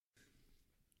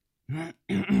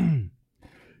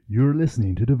You're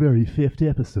listening to the very 5th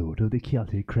episode of the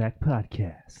Celtic Crack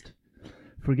Podcast.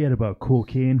 Forget about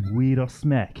cocaine, weed, or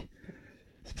smack.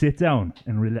 Sit down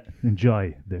and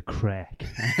enjoy the crack.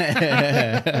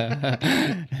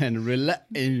 And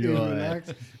enjoy.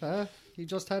 Relax. He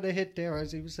just had a hit there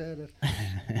as he was saying it.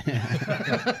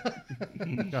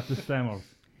 Got the stammers.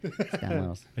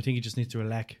 Scammers. I think he just needs to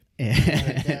relax.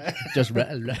 Just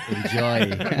enjoy.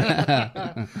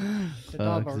 The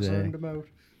dobbers are in the mouth.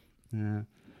 Yeah.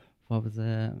 What was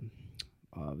I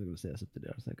was going to say something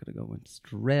there, so I could have went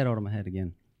straight out of my head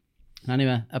again.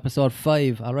 Anyway, episode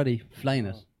 5 already. Flying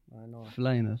it. I know.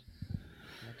 Flying it.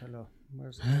 I tell you,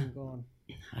 where's the time going?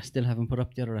 I still haven't put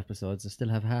up the other episodes. I still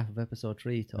have half of episode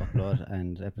 3 to upload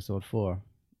and episode 4.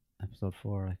 Episode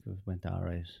 4 went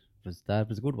alright. That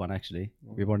was a good one actually.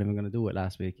 We weren't even going to do it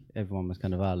last week. Everyone was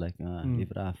kind of all like, leave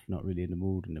it off, not really in the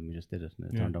mood, and then we just did it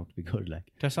and it turned out to be good. Like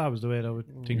That's always the way that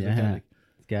things like yeah, that. Like.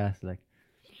 it's gas like.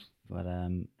 But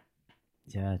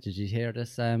yeah, did you hear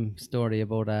this story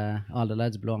about all the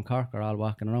lads below in Cork are all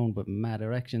walking around with mad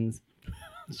erections?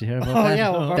 Did you hear about that?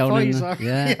 Yeah, over Pfizer.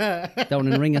 Yeah, down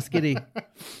in Ringaskiddy.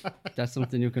 That's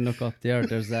something you can look up there.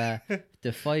 There's the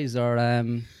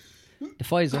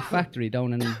Pfizer factory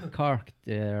down in Cork.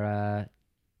 They're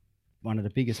one of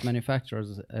the biggest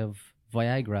manufacturers of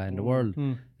Viagra in the world,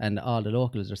 and all the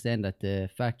locals are saying that the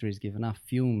factory's giving off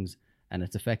fumes and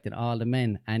it's affecting all the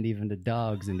men and even the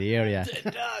dogs in the area.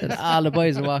 That all the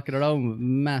boys are walking around with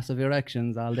massive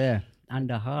erections all day, and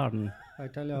they're hard. And I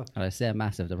tell you. I say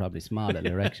massive, they're probably small little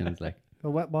erections. Like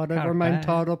Whatever man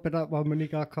thought up in that one when he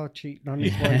got caught cheating on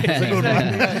his wife. It's a good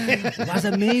one. It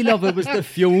wasn't me, love, it was the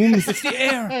fumes. It's the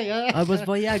air. Yeah. I was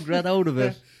Viagra out of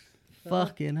it.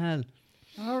 Fucking hell.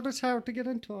 It's hard to get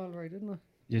into, all right, isn't it?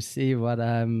 You see what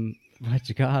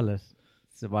you call it?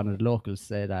 So one of the locals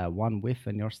said, one whiff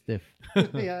and you're stiff.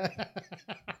 Yeah.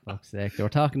 Fuck's sake. They were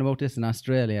talking about this in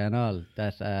Australia and all.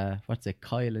 That, what's it,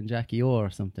 Kyle and Jackie O or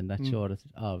something, that showed us,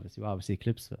 obviously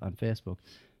clips on Facebook.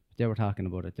 They were talking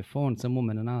about it. They phoned some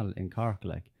woman and all in Cork,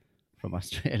 like, from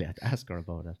Australia to ask her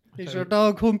about it. Is your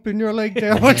dog humping your leg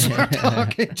there while you're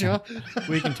talking, Joe?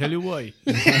 We can tell you why.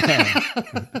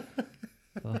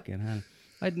 Fucking hell.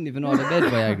 I didn't even know they made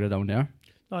Viagra down there.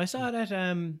 No, I saw that.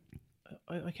 I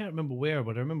can't remember where,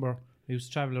 but I remember he used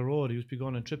to travel the road. He used to be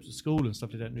going on trips to school and stuff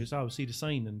like that. And you used to always see the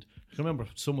sign. And I can remember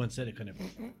someone said it kind of,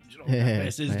 that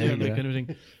place is there, like kind of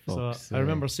thing. So I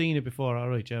remember seeing it before. All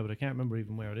right, yeah, but I can't remember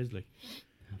even where it is, like.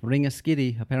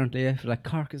 Ringaskiddy, apparently, like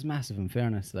Cork is massive in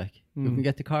fairness. Like you can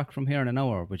get to Cork from here in an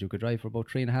hour, but you could drive for about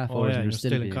 3.5 hours and you're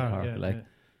still in Cork. Like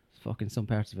fucking some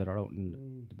parts of it are out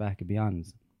in the back of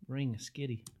Beyonds.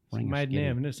 Ringaskiddy. It's a Ring a mad skiddy.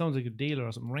 name, and it sounds like a dealer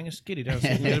or something. Ringaskiddy, there's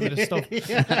a little bit of stuff.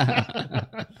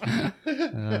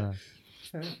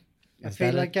 I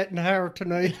feel like getting hard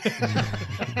tonight.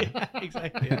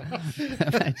 Exactly. Yeah.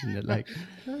 Imagine it. Like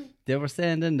they were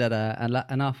saying then that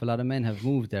an awful lot of men have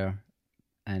moved there,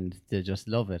 and they just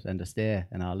love it and they stay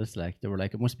and all this. Like they were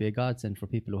like, it must be a godsend for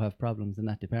people who have problems in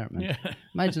that department. Yeah.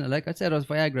 Imagine it. Like I said, those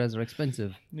Viagra's are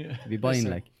expensive to be buying.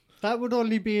 Like That would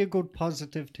only be a good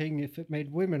positive thing if it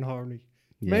made women horny.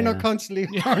 Yeah. Men are constantly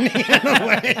horny in a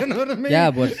way, you know what I mean? yeah,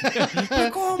 but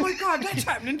Like, oh my God, that's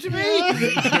happening to me.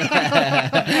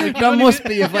 there must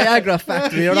be a Viagra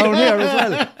factory around here as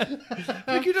well.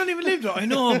 Like, you don't even live there. I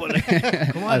know, but like,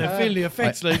 come on, I feel the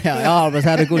effects. Like, I always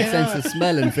had a good sense of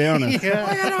smell, in fairness.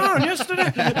 I had a horn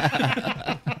yesterday.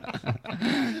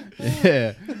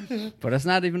 Yeah. But it's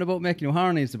not even about making you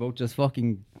horny, it's about just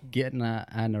fucking getting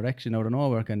an erection out of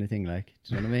nowhere kind of thing, like.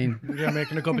 Do you know what I mean? You're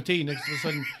making a cup of tea, next to a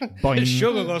sudden, the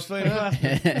sugar goes flying across.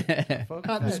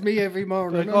 Happens to me every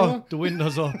morning. Like, oh, the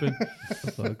window's open.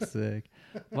 For fuck's sake.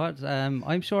 What?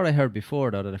 I'm sure I heard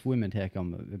before though that if women take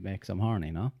them, it makes them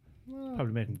horny, no?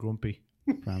 Probably make him grumpy.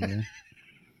 Probably.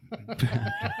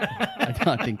 I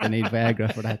don't think they need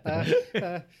Viagra for that though.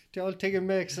 The old thing that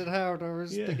makes it harder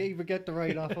is to even get the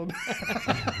right off them.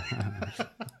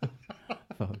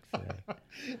 Fuck's sake.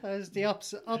 That's the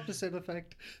opposite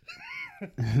effect.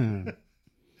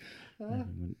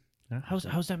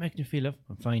 How's that making you feel, love?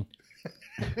 I'm fine.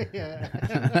 Yeah.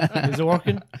 Is it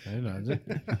working? I don't know, is it?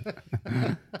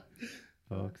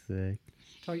 Fuck's sake.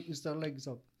 Tightens their legs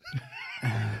up.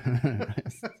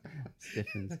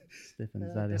 Stiffens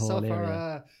that They whole suffer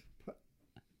area.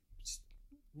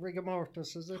 rigor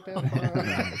mortis, is it?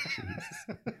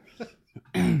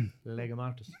 Leg of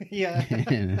Martus. Yeah.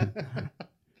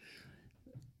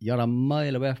 You're a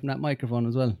mile away from that microphone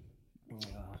as well.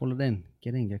 Pull it in.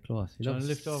 Get in, get close. You Trying love to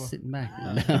lift over. sitting back.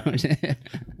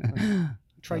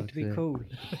 Trying to be Fuck's cool.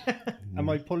 Am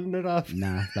I pulling it off?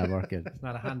 Nah, it's not working. It's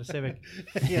not a Honda Civic.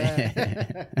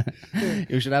 Yeah.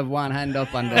 You should have one hand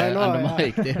up on I know, the yeah.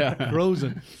 mic there.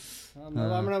 Frozen. I'm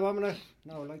gonna,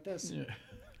 no, like this. Yeah.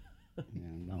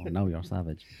 Yeah, no, you're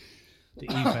savage. The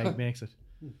e-bag makes it.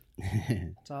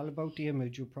 It's all about the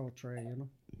image you portray, you know.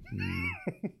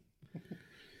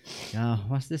 Yeah,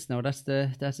 what's this now? That's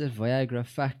it. Viagra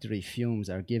factory fumes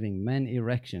are giving men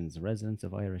erections. Residents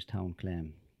of Irish town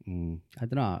claim. I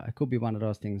don't know. It could be one of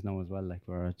those things now as well, like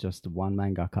where just one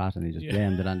man got caught and he just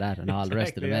blamed it on that, and all the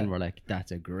rest of the men were like,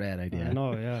 "That's a great idea." I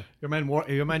know, yeah.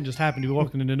 Your man just happened to be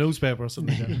working in the newspaper or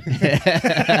something like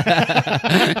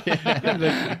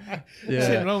that.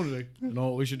 Sitting around like, no,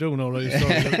 what we should do now, right? So,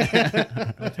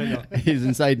 I tell you. He's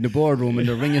inside in the boardroom in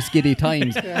the Ring of Skiddy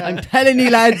Times. I'm telling you,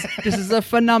 lads, this is a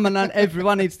phenomenon.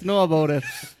 Everyone needs to know about it.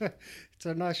 It's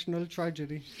a national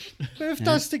tragedy. But if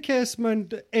that's the case,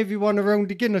 man, everyone around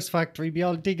the Guinness factory be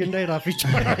all digging that off each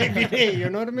other every day, you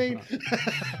know what I mean?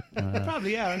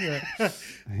 Probably, yeah, anyway.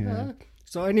 Yeah.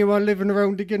 So anyone living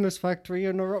around the Guinness factory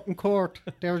and are up in court,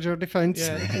 there's your defence.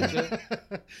 Yeah, that's it.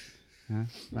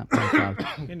 Not my fault.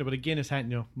 End up with a Guinness hat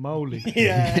in your Mowley.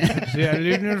 Yeah. See, I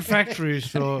live in a factory,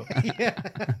 so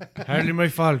hardly my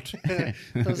fault.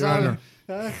 There's Your all, Honour.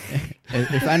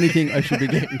 If anything, I should be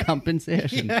getting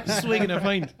compensation. Swinging a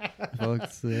pint.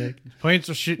 Fuck's sake. Pints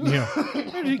are shit in here.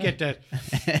 Where did you get that?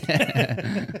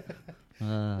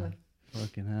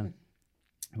 Fucking hell.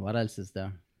 What else is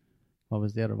there? What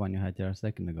was the other one you had there a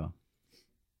second ago?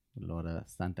 A load of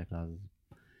Santa Clauses.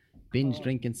 Binge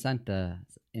drinking Santa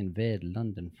invade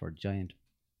London for giant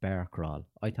bear crawl.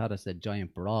 I thought I said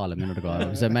giant brawl a minute ago. I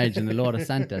was imagining a load of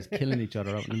Santas killing each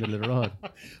other out in the middle of the road.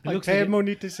 I looks pay like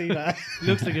money to see that. It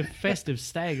looks like a festive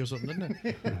stag or something, doesn't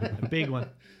it? A big one.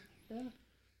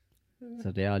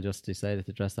 So they all just decided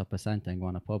to dress up as Santa and go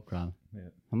on a pub crawl. Yeah.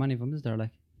 How many of them is there?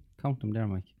 Like, count them there,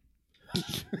 Mike.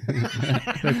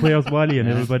 Like where's Wally and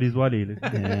everybody's Wally. Like.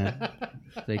 Yeah.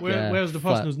 Like, Where's the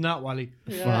person who's not Wally?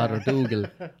 Father Dougal.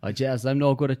 I guess I'm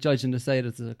no good at judging the size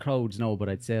of the crowds now, but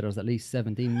I'd say there's at least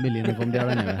 17 million of them there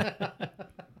anyway.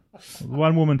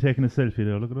 One woman taking a selfie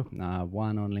there, look it up. Nah,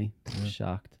 one only.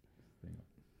 Shocked.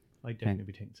 I'd definitely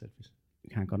be taking selfies.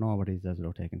 Can't go nowhere these days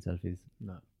without taking selfies.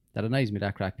 No. That annoys me,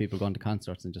 that crack. People going to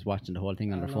concerts and just watching the whole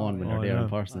thing on their I phone know, when yeah. they're there Oh, in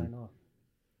yeah. I person. know.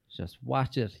 Just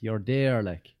watch it. You're there,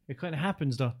 like. It kind of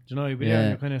happens though. Do you know, you'll be Yeah. there and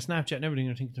you're kind of Snapchat and everything,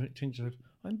 and you're thinking,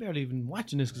 I'm barely even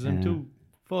watching this because I'm Yeah. too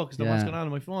focused on what's going on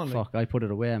my phone. Like, Fuck, I put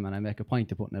it away, man. I make a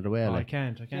point of putting it away. I Like.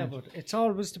 can't. Yeah, but it's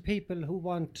always the people who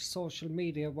want social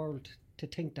media world to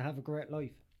think they have a great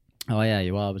life. Oh, yeah,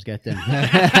 you always get them.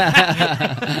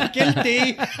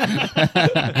 Guilty.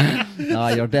 No,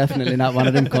 you're definitely not one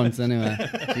of them cunts anyway.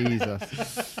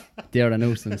 Jesus. They're a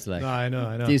nuisance, like. No, I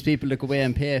know. These people that go away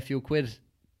and pay a few quid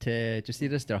to, just see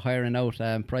this, they're hiring out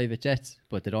private jets,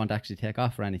 but they don't actually take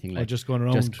off or anything. Or Like, just going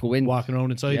around, just go in, walking around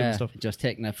inside yeah, and stuff. just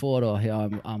taking a photo here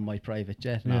on my private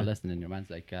jet and Yeah. all this, and then your man's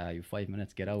like, you 5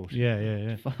 minutes, get out.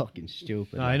 Yeah. Fucking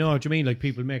stupid. No, I know what you mean. Like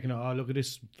people making, oh, look at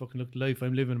this, fucking look the life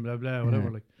I'm living, blah blah,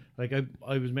 whatever. Like I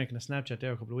was making a Snapchat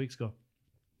there a couple of weeks ago,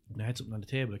 and I had something on the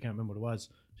table. I can't remember what it was.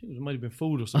 I think it might have been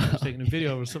food or something. I was taking a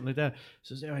video or something like that.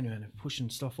 So I was there anyway, and I'm pushing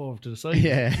stuff over to the side.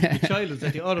 Yeah. The child was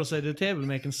at the other side of the table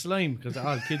making slime because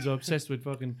all kids are obsessed with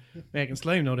fucking making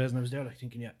slime nowadays. And I was there like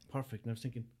thinking, yeah, perfect. And I was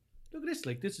thinking, look at this,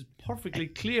 like this is perfectly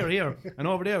clear here, and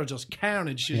over there is just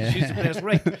carnage. She's the place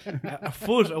right a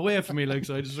foot away from me, like,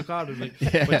 so I just recorded, like,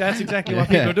 but that's exactly what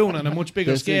people are doing on a much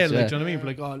bigger This scale, is, like, do you know what I mean? But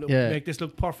like, oh, look, Yeah. make this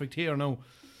look perfect here now.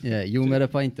 Yeah, you made a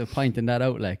point of pointing that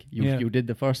out. Like you did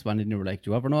the first one, and you were like, "Do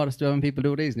you ever notice when people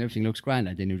do these and everything looks grand?"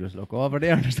 And then you just look over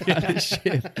there and there's all this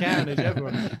shit. Carnage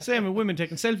everywhere. Same with women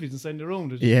taking selfies inside their room.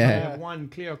 They just have one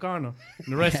clear corner,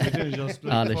 and the rest of it is just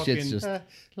like All the fucking, shit's just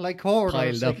Like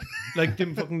hoarders. piled up. like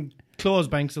them fucking clothes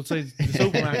banks outside the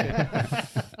supermarket.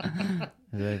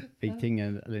 There's a big thing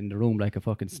in the room, like a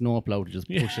fucking snowplow to just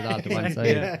push it all to one side.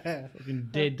 Yeah. Fucking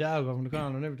dead dog over the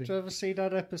corner and everything. Did you ever see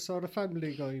that episode of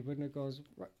Family Guy when it goes,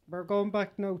 we're going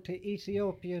back now to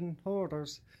Ethiopian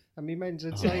hoarders, and me men's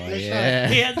inside the yeah.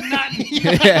 He has nothing.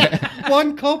 shop.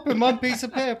 One cup and one piece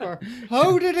of paper.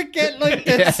 How did it get like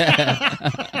this?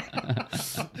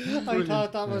 I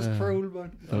thought that was cruel,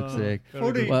 man. Fuck's sake.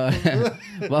 Funny.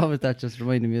 What was that just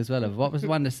reminding me as well of? What was the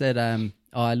one that said, oh,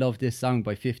 I love this song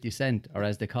by 50 Cent, or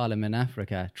as they call him in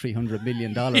Africa, $300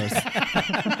 million. Very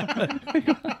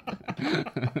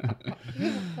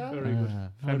good.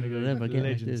 How did it ever get like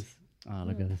Legends. this? Oh,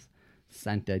 look at this.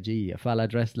 Santa G. A fella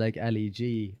dressed like Ali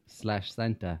G /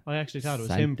 Santa. I actually thought it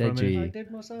was him for a Santa minute. G. I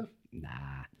did myself.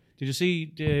 Nah. Did you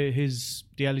see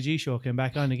the LG show came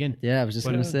back on again? Yeah, I was just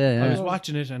But going to say, I yeah. was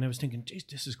watching it and I was thinking, geez,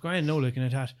 this is grand. No, like, and I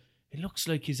thought, it looks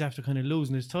like he's after kind of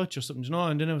losing his touch or something, you know?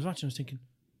 And then I was watching, I was thinking,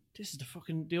 this is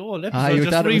the old you episode. Just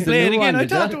thought it was the replay it new again. one, I did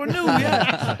thought you? they were new,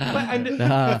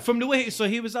 yeah. From the way, so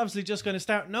he was obviously just kind of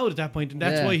starting out at that point, and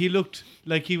that's Yeah. why he looked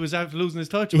like he was after losing his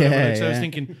touch. Or whatever. Yeah, Like, so I was yeah.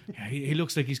 thinking, he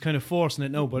looks like he's kind of forcing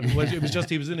it now, but it was just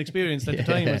he was inexperienced at the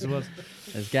time, I suppose.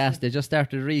 It's gas. They just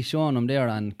started re-showing them there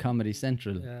on Comedy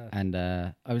Central, Yeah. and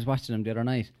I was watching them the other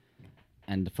night,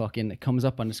 and fucking it comes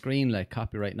up on the screen like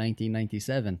copyright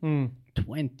 1997.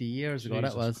 20 years ago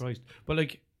Jesus that was. Christ. But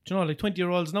like, do you know, like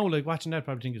 20-year-olds now, like watching that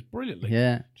probably think it's brilliant. Like,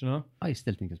 Yeah, do you know? I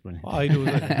still think it's brilliant. Oh, I do,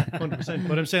 like, 100%.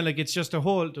 But I'm saying, like, it's just there's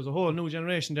a whole new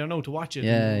generation there now to watch it.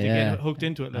 Yeah, and to yeah. get hooked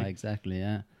into it. Ah, Like, exactly,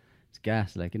 yeah. It's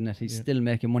gas, like, isn't it? He's Yeah. still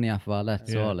making money off of all that.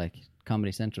 Yeah. So, like,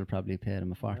 Comedy Central probably paid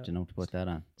him a fortune now to put that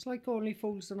on. It's like Only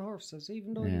Fools and Horses.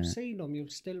 Even though Yeah. you've seen them, you'll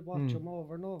still watch them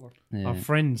over and over. Yeah. our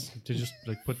Friends, to just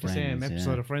like put the same Friends,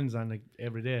 episode yeah. of Friends on like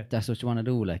every day. That's what you want to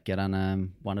do, like, get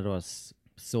on one of those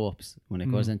soaps when it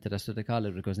goes into, that's what they call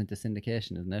it goes into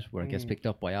syndication, isn't it? Where it gets picked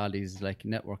up by all these like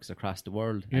networks across the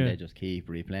world, Yeah. and they just keep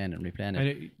replaying it and replaying And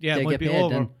it. it They might get be paid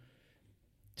over. then.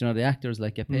 Do you know the actors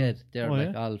like get paid? They're Oh,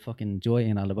 like yeah? all fucking Joy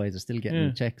and all the boys are still getting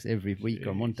Yeah. checks every week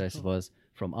or month, I suppose,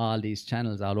 from all these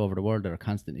channels all over the world that are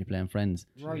constantly playing Friends.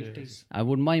 Royalties. I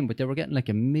wouldn't mind, but they were getting like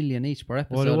 $1 million each per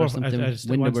episode they were or at- something at when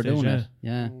they one were stage, doing yeah. it.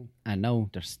 Yeah, and now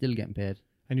they're still getting paid.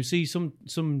 And you see some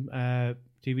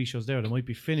TV shows there that might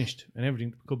be finished, and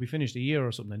everything could be finished a year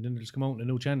or something, and then they'll just come out in a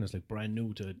new channel. It's like brand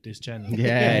new to this channel.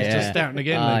 Yeah, It's just starting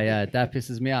again. Ah, like. yeah, that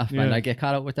pisses me off, man. Yeah. I get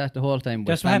caught up with that the whole time. With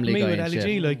That's what happened to Family me Guy with and Ali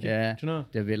G, shit. like, yeah, do you know?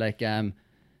 they'll be like,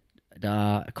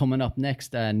 coming up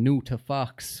next, new to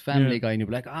Fox Family Yeah. Guy, and you'll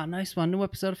be like, oh, nice one, new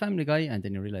episode of Family Guy, and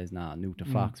then you realise, nah, new to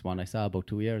Fox, one I saw about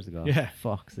 2 years ago. Yeah.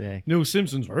 Fuck's sake. New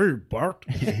Simpsons. Hey, Bart.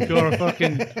 You're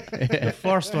fucking the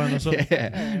first one or something.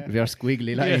 Yeah, with your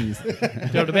squiggly lines.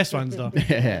 They're the best ones, though.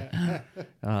 Yeah.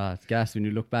 It's gas when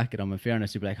you look back at them. In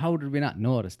fairness, you'd be like, how did we not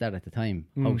notice that at the time?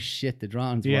 How shit the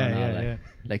drawings were. Yeah, And all yeah, that. yeah.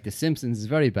 Like The Simpsons is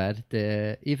very bad.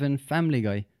 Even Family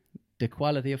Guy, the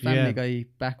quality of Family Yeah. Guy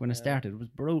back when it started was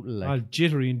brutal. Like, All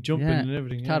jittery and jumping yeah, and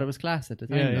everything. thought Yeah. it was class at the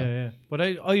time. Yeah, though. yeah, yeah. But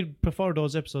I prefer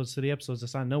those episodes to the episodes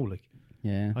that's on now. Like,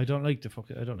 Yeah. I don't like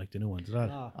the new ones at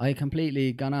all. Ah, I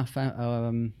completely gone off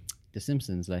The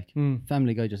Simpsons. Like Mm.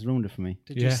 Family Guy just ruined it for me.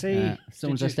 did Yeah. you see? As soon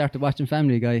did as I you- started watching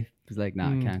Family Guy, I was like, nah,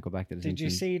 I can't go back to The Did you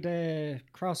Simpsons. see the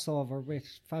crossover with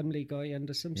Family Guy and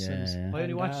The Simpsons? Yeah. I only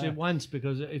And, watched it once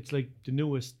because it's like the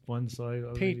newest one. So I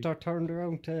really- Peter turned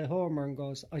around to Homer and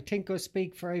goes, I think I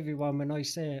speak for everyone when I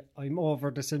say I'm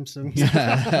over The Simpsons. see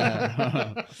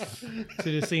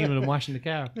the scene when I'm washing the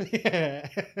car. Yeah.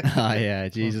 Oh yeah,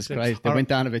 Jesus Oh, Christ! They or- went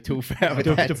down a bit too far with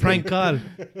that The scene. prank call.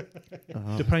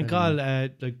 Oh, The prank call,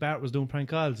 like Bart was doing prank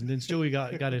calls, and then Stewie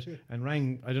got it and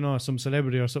rang, I don't know, some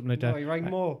celebrity or something like No, that. he rang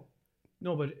Mo.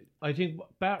 No, but I think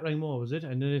Bart rang Mo, was it?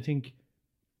 And then I think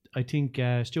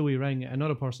Stewie rang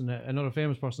another person, another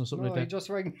famous person or something No, he like that. just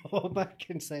rang Mo back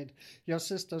and said, your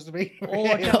sister's being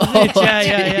Oh, raped." that was it.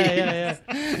 Yeah.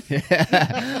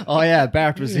 Yeah. Oh yeah,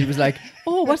 Bart he was like,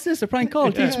 oh, what's this? A prank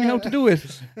call? Teach me how to do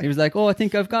it. He was like, oh, I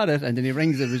think I've got it. And then he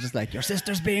rings it. It was just like, your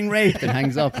sister's being raped, and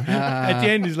hangs up. At the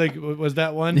end, he's like, was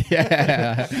that one?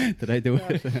 Yeah. Did I do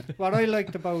it? What I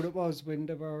liked about it was when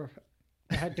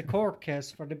they had the court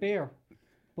case for the beer.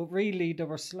 But really, they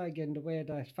were slagging the way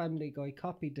that Family Guy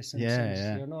copied The Simpsons.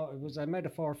 Yeah. You know, it was a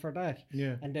metaphor for that.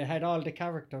 Yeah. And they had all the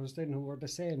characters then who were the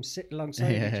same, sit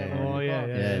alongside each Yeah. other. Oh, in the yeah, court.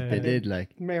 yeah. Yeah, they did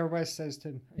like. Mayor West says to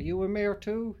him, are you a mayor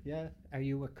too? Yeah. Are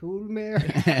you a cool mayor?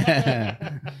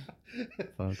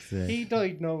 Fuck's sake. He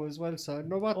died now as well, so I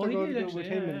know what Oh, they're he going to did do with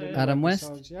actually, him in the yeah. new Adam West?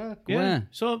 episodes, Yeah. Yeah. Yeah.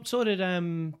 So did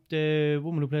the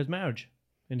woman who plays Marge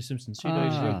in The Simpsons. She died.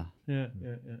 Ah. Yeah.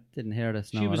 Didn't hear this.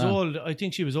 She was old. I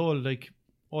think she was old, like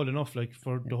old enough, like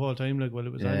for the whole time, like while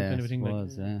it was on, Yeah, kind of a thing. Like,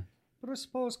 was, yeah. But I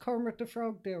suppose Kermit the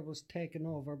Frog there was taken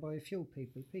over by a few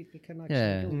people. People can actually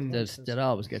Yeah, do the voices. they'd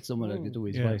always get someone that could do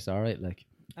his Yeah. voice, all right. Like,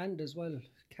 And as well,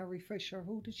 Carrie Fisher,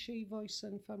 who did she voice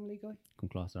in Family Guy? come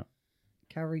closer.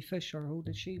 Carrie Fisher, who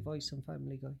did she voice in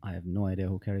Family Guy? I have no idea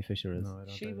who Carrie Fisher is. no, I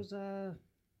don't She know. was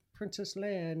Princess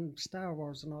Leia in Star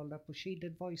Wars and all that, but she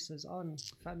did voices on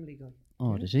Family Guy.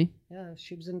 Oh, did she? Yeah,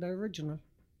 she was in the original.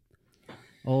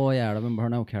 Oh yeah, I remember her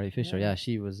now, Carrie Fisher. Yeah,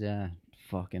 she was.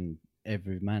 Fucking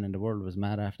every man in the world was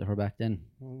mad after her back then.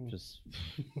 Just,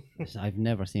 I've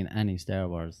never seen any Star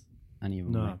Wars, any of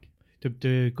them. No. Like,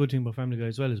 The good thing about Family Guy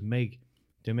as well is Meg.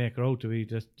 they make her out to be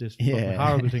this Yeah. fucking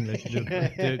horrible thing. Like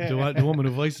the woman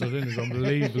who voices it in is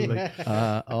unbelievable. Like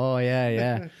Oh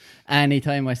yeah.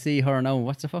 Anytime I see her now,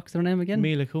 what's the fuck's her name again?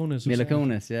 Mila Kunis. Mila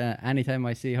Kunis, yeah. Anytime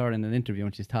I see her in an interview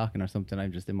and she's talking or something,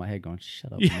 I'm just in my head going,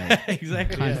 "Shut up, Yeah, Meg."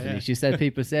 exactly. Constantly. Yeah. She said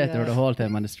people say it to her the whole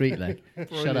time on the street, like,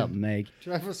 "Shut up, Meg." Do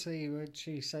you ever see when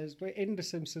she says, we're in the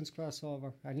Simpsons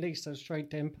crossover, and Lisa's trying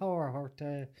to empower her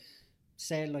to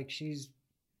say, like, she's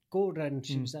good and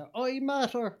she was like, I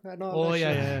matter, and all Oh, that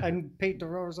yeah, shit. yeah. And Peter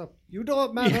roars up, you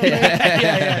don't matter,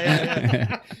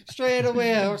 Yeah. straight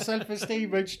away, her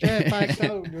self-esteem went straight back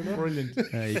down, you know? Brilliant.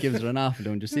 He gives her an awful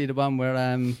one. Do you see the one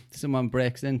where someone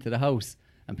breaks into the house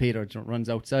and Peter runs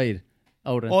outside,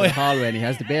 out into Oh, the yeah. hallway, and he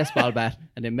has the baseball bat,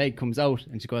 and then Meg comes out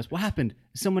and she goes, "What happened?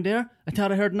 Is someone there? I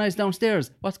thought I heard a noise downstairs.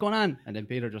 What's going on?" And then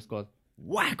Peter just goes,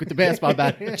 whack with the baseball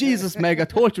bat. "Jesus, Meg, I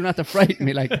told you not to frighten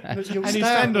me like that." You And he's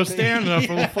standing there startled me. staring at her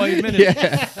for about 5 minutes.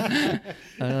 Yeah.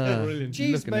 Brilliant.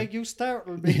 Jeez, looking Meg, you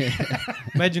startled me.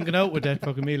 Imagine going out with that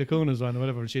fucking Mila Kunis on or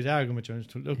whatever, and she's arguing with you, and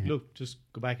she's, look, just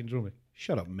go back in the room. Like,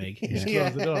 shut up, Meg. Just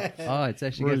close the door. Oh, it's actually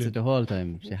gets Brilliant. it the whole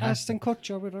time. She has. Aston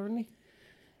Kutcher with her, isn't he?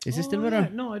 Is he still with yeah. her?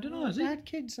 No, I don't know. Is They he? had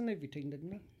kids and everything,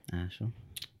 didn't they? Ah, sure.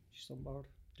 She's on board.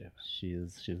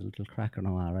 She's a little cracker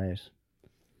now, all right.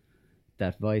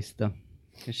 That voice, though.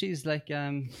 'Cause she's like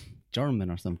German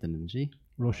or something, isn't she?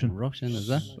 Russian. Russian, is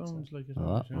that? Sounds like it.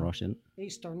 Oh, yeah. Russian.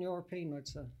 Eastern European, I'd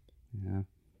say. Yeah.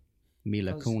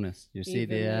 Mila 'Cause Kunis. You see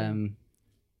even,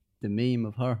 the meme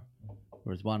of her?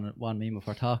 There's one meme of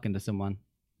her talking to someone,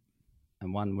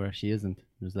 and one where she isn't.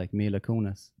 There's like Mila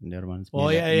Kunis, and the other one's Oh,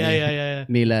 Mila, yeah.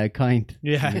 Mila kind.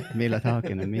 Yeah. Mila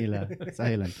talking and Mila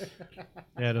silent.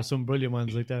 Yeah, there's some brilliant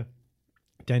ones like that.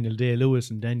 Daniel Day-Lewis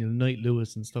and Daniel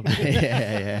Knight-Lewis and stuff like that.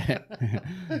 yeah.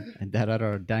 And that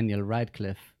other Daniel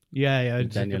Radcliffe. Yeah.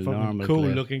 It's like Daniel a fucking Normal cool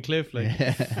Cliff. looking cliff. Like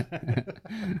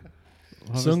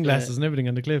What was sunglasses and everything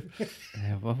on the cliff.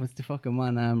 What was the fucking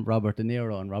one? Robert De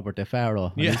Niro and Robert De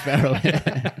Faro.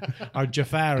 Yeah. Or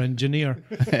Jafar and Janir.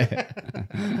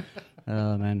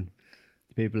 Oh man,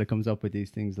 the people that comes up with these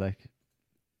things like,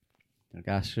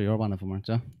 gosh, you're one of them, aren't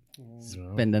you?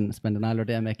 Spending all your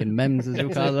day making memes, as you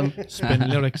call them. Spin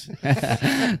lyrics.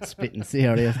 Spitting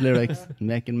serious lyrics,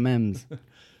 making memes.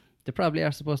 They probably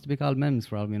are supposed to be called memes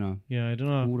for all we know. Yeah, I don't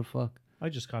know. Who the fuck? I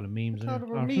just call them memes. thought they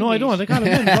were No, I don't. I call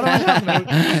them memes. What am I talking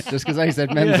about? Just because I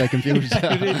said memes, I confused you.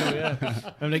 You did know,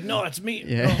 yeah. I'm like, no, it's me.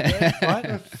 Yeah. No,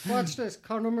 what? Watch this.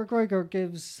 Conor McGregor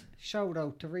gives shout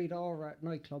out to Rita Ora at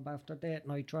nightclub after date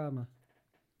night drama.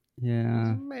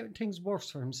 Yeah. Made things worse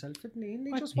for himself, didn't he? And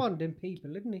he just wanted them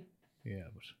people, didn't he? Yeah,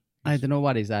 but I don't know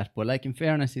what he's at, but like in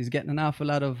fairness, he's getting an awful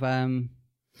lot of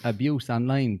abuse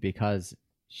online because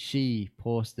she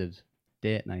posted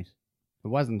date night. It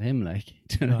wasn't him, like.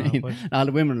 Do you know what I No, mean? but- All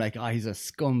the women were like, "Oh, he's a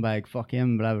scumbag, fuck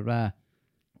him, blah, blah, blah."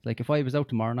 Like, if I was out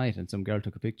tomorrow night and some girl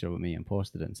took a picture with me and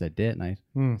posted it and said date night,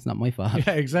 it's not my fault.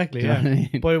 yeah, exactly. Do you know Yeah, what I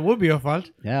mean? but it would be your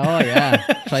fault. Yeah, oh yeah.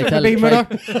 Try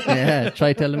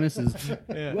tell the missus.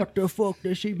 Yeah. What the fuck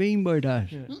does she mean by that?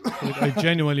 I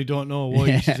genuinely don't know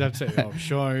why she's upset. Oh,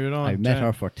 sure, you know. I met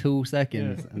her for 2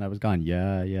 seconds and I was gone,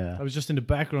 yeah. I was just in the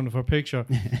background of her picture.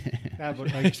 Yeah,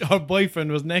 but like, Her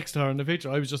boyfriend was next to her in the picture.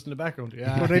 I was just in the background.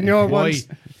 Yeah. but in your Why? one's,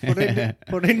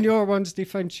 but in your one's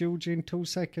defense, Eugene, 2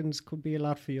 seconds could be a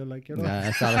lot for you, like, you know.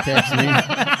 That's all it takes me.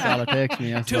 That's all it takes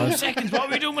me. I 2 suppose. seconds. What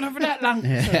were we doing with her for that long?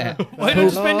 Yeah. Why don't you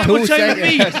spend that 2 much time with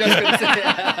me? seconds. I was just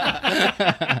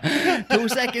gonna say. 2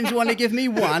 seconds, you want to give me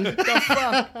one? The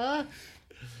fuck?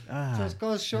 Just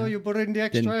goes show you put in the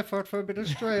extra Then- effort for a bit of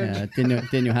strange.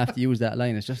 Then you have to use that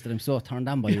line. It's just that I'm so turned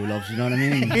on by you, loves. You know what I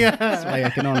mean? That's why I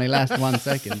can only last 1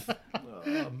 second.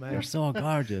 Oh, man. You're so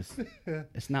gorgeous.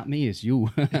 It's not me, it's you.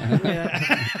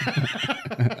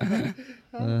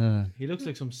 He looks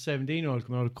like some 17-year-old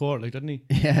coming out of court, like, doesn't he?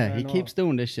 Yeah, he know. keeps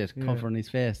doing this shit, covering his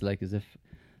face like as if,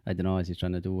 I don't know, as he's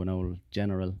trying to do an old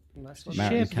general. And that's what The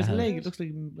Martin shape of his Cahill. leg, it looks like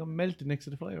he got melted next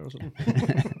to the fire or something.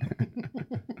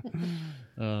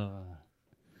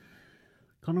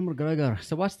 Conor McGregor.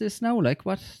 So what's this now? Like,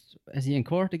 what is he in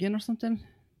court again or something?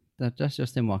 That's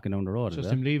just him walking down the road. It's Is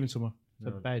just it? him leaving somewhere. The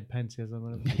bad pants he has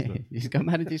on. He's got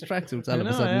mad at these tracksuits all I of a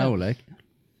know, sudden yeah. now. Like,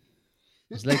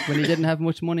 it's like when he didn't have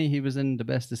much money, he was in the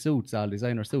best of suits, all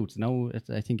designer suits. Now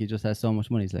I think he just has so much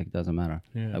money. He's like, it doesn't matter.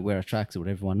 Yeah. I wear a tracksuit.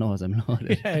 Everyone knows I'm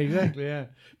loaded. Yeah, exactly, yeah.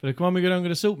 But like, come on, we go down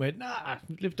with a suit, mate. Nah,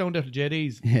 live down there to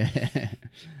JD's. Yeah.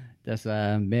 That's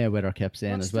Mayweather kept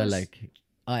saying What's as well. this? Like,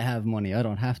 I have money. I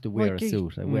don't have to wear Mikey. a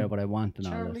suit. I wear what I want and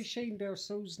all Charlie this. Sheen there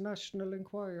sues National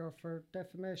Enquirer for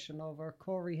defamation over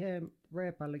Corey Haim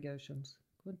rape allegations.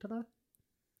 Go into that?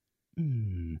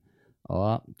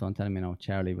 Oh, don't tell me now.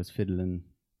 Charlie was fiddling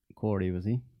Corey, was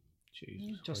he?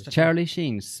 Jesus Just Christ. a- Charlie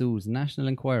Sheen sues National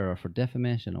Enquirer for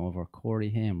defamation over Corey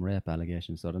Haim rape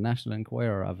allegations. So the National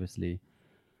Enquirer obviously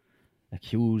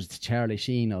accused Charlie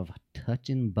Sheen of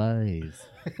touching boys.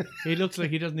 He looks like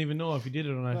he doesn't even know if he did it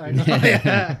or not. I know,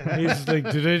 yeah. He's just like,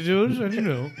 did I do it? I don't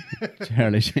know.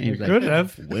 Charlie Sheen's like, Could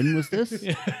have. when was this?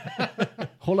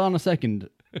 Hold on a second.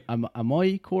 Am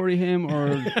I Corey Haim or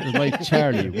am I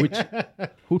Charlie?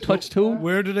 Who touched who?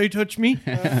 Where did I touch me?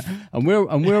 And where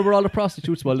were all the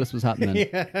prostitutes while this was happening?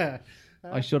 Yeah.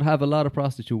 I should have a lot of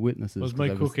prostitute witnesses. Was 'cause my I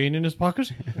was cocaine in his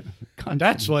pocket?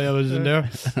 That's why I was in there.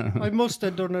 I must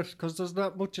have done it because there's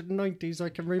not much in the 90s I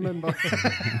can remember.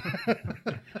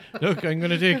 Look, I'm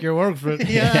going to take your word for it.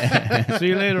 Yeah. See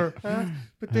you later.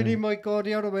 But then he might go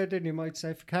the other way. Then he might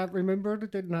say, if I can't remember it,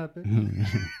 it didn't happen.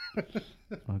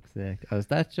 Fuck's sake. Oh, is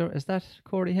that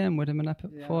Corey Haim with him in that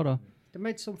Yeah. photo? They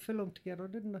made some film together,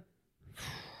 didn't they?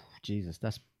 Jesus,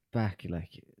 that's back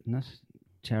like not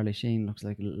Charlie Sheen looks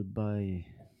like a little boy.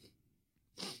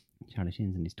 Charlie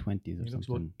Sheen's in his 20s or He looks about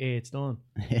something. 8 stone,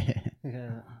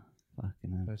 Yeah.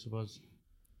 Fucking hell. I suppose.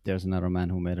 There's another man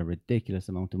who made a ridiculous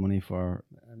amount of money for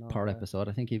I know, per yeah. episode.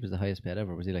 I think he was the highest paid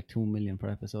ever. Was he like 2 million per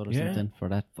episode or Yeah. something for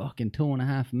that fucking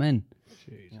 2.5 men?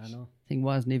 I know. Thing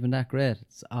wasn't even that great.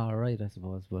 It's all right, I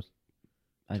suppose, but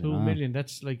I don't 2 know. million,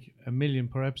 that's like $1 million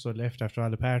per episode left after all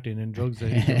the partying and drugs.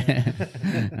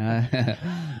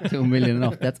 2 million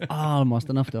enough. That's almost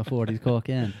enough to afford his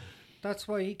cocaine. That's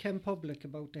why he came public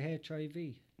about the HIV.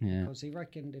 Yeah. Because he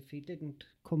reckoned if he didn't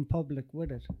come public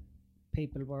with it,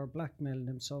 people were blackmailing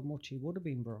him so much he would have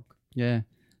been broke. Yeah.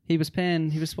 He was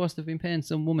supposed to have been paying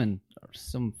some woman or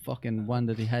some fucking one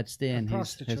that he had stay in his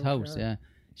prostitute, house. yeah. Yeah.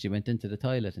 She went into the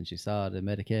toilet and she saw the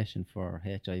medication for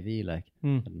HIV. Like, I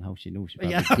don't know how she knew. She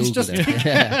probably Yeah, I was Googled just it.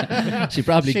 Yeah. She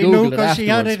probably She Googled knew it because she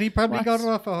had afterwards. it, he probably got it What's-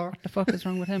 off of her. What the fuck is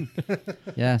wrong with him?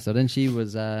 Yeah, so then she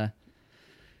was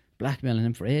blackmailing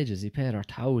him for ages. He paid her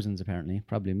thousands, apparently,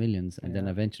 probably millions. And then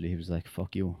eventually he was like,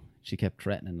 fuck you. She kept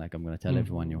threatening, like, I'm going to tell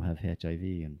everyone you have HIV.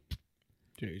 And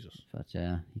Jesus. but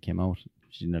yeah, he came out.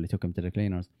 She nearly took him to the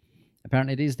cleaners.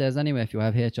 Apparently these days anyway, if you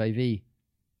have HIV,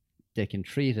 they can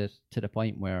treat it to the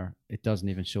point where it doesn't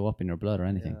even show up in your blood or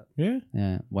anything. Yeah.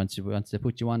 Yeah, once they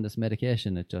put you on this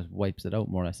medication, it just wipes it out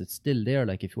more or less. It's still there.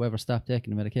 Like if you ever stop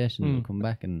taking the medication, it'll come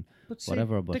back and But see,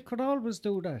 whatever. they But could always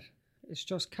do that. It's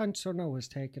just cancer now is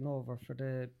taking over for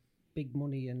the big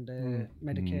money and the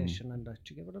medication and that.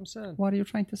 Do you get what I'm saying? what are you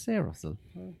trying to say, Russell?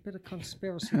 A bit of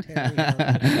conspiracy theory.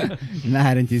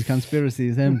 Mad into these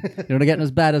conspiracies, him. You're not getting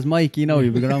as bad as Mike, you know.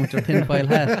 You'll be going around with your tinfoil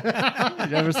hat. Did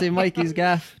you ever see Mikey's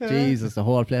gaff? Jesus, the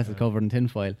whole place is covered in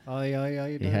tinfoil.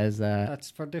 Aye. He has That's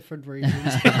for different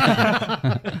reasons.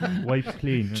 Wipes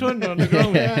clean. Thunder on the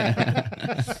ground.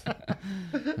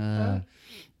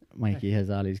 Mikey has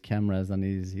all his cameras and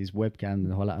his webcam. And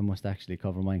the whole lot. I must actually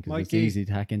cover mine because it's Mikey. easy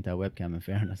to hack into a webcam. In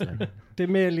fairness, like.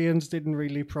 Them aliens didn't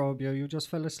really probe you. You just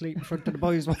fell asleep in front of the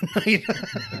boys one night.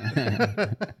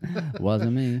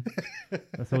 Wasn't me.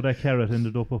 That's how that carrot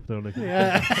ended up there. Like,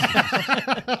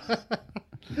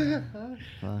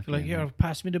 Fuck Like, yeah. here,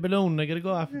 pass me the balloon. I gotta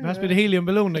go off. Pass me the helium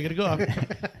balloon. I gotta go off.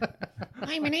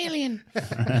 I'm an alien.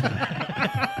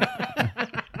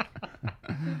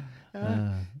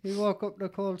 He woke up in a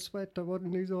cold sweat that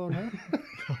wasn't his own, huh?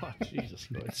 Oh, Jesus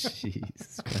Christ.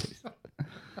 Jesus Christ.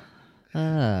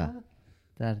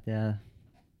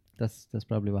 That's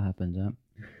probably what happened.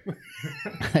 Yeah.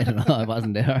 I don't know. I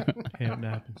wasn't there. Yeah, it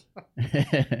happens.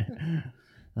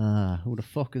 Who the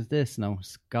fuck is this now?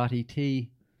 Scotty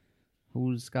T.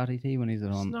 Who's Scotty T when he's at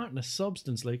It's home? not in a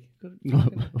substance, like.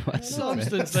 What's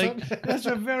Substance, like. That's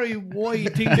a very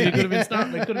wide thing that you could have been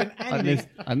starting. It could have been anything.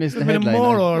 I missed the Could have been a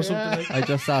headline. Moro or something like. I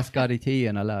just saw Scotty T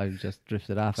and I just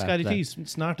drifted off. Scotty after T that.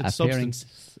 snorted Appearing,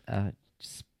 substance.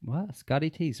 what? Scotty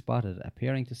T spotted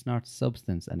appearing to snort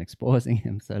substance and exposing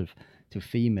himself to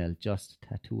female Just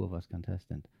Tattoo of Us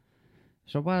contestant.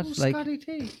 So what? Who's Like Scotty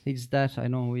T? he's that. I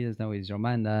know who he is now. He's your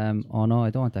man. Oh no, I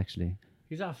don't actually.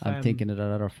 He's off. I'm thinking of that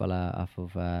other fella off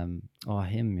of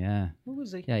him. Yeah, Who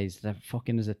was he? yeah. He's that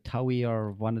fucking is it Towie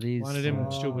or one of these. One of them Oh,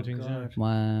 stupid things, yeah.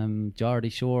 God. Geordie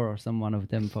Shore or some one of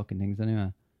them fucking things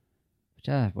anyway. But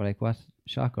yeah, but like what?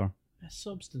 Shocker. A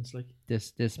substance, like.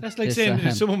 This That's like this, saying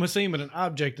that someone was saying with an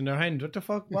object in their hand. What the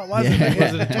fuck? What was it? Yeah. Like,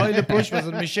 was it a toilet brush? Was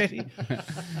it a machete?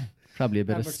 probably a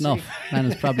bit Yeah, of but snuff. see- Man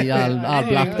is probably all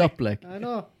blocked up like. I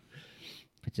know.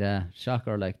 But yeah,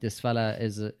 shocker. Like this fella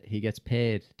he gets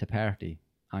paid to party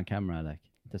on camera. Like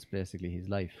that's basically his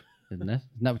life, isn't it?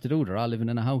 Isn't that what they do? They're all living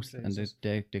in a house and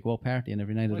they go partying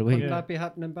every night of the Why week. couldn't that be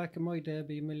happening back in my day? I'd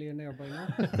be a millionaire by now.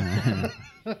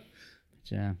 But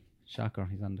yeah, shocker.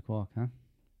 He's on the coke, huh?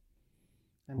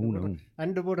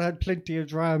 And they would have had plenty of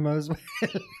drama as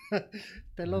well.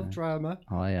 They love drama.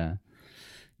 Oh yeah,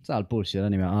 it's all bullshit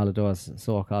anyway. All of those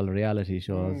so-called reality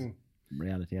shows,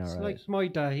 reality are It's right. like my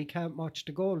dad, he can't watch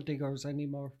the Gold Diggers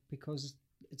anymore because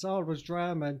it's always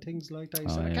drama and things like that. He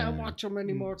said, I can't watch them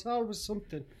anymore. It's always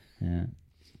something. Yeah.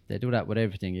 They do that with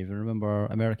everything. If you remember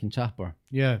American Chopper,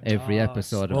 Yeah. every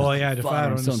episode. Oh, yeah, the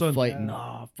father and the son. fighting.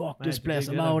 Oh, fuck this Mad place!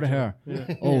 big I'm out of here.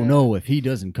 Yeah. Oh no! If he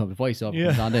doesn't come, the voiceover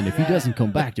comes on, then if he doesn't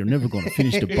come back, you're never going to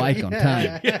finish the bike on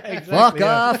time. Fuck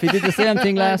off! He did the same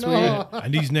thing last week.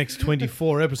 And these next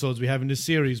 24 episodes we have in this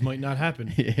series might not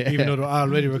happen, even though they're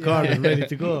already recorded and ready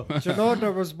to go. Do you know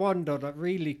there was one though that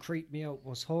really creeped me out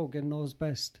was Hogan Knows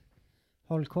Best.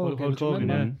 Hulk Hogan. Hulk do you Hogan,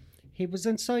 remember? yeah. He was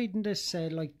inside in this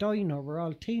like diner where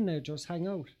all teenagers hang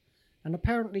out. And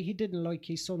apparently he didn't like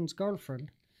his son's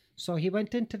girlfriend. So he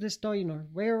went into this diner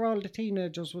where all the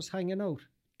teenagers was hanging out,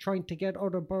 trying to get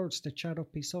other birds to chat up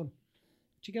his son.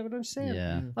 Do you get what I'm saying?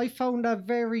 Yeah. I found that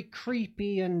very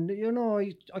creepy, and you know,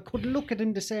 I couldn't look at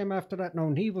him the same after that. No,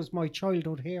 and he was my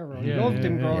childhood hero. I loved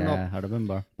him growing Yeah, up, I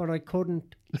remember. but I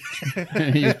couldn't.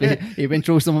 He went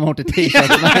through some amount of t-shirts,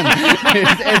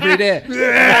 man. Every day.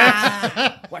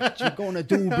 What you gonna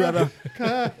do, brother?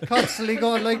 Constantly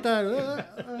going like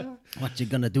that. What you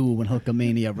gonna do when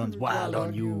Hulkamania runs wild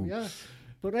on you? Yeah.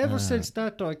 But ever since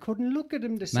that, though, I couldn't look at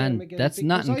him the same Man, again. that's because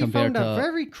nothing I compared found that to-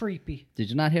 very creepy. Did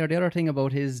you not hear the other thing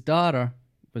about his daughter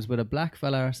was with a black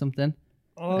fella or something?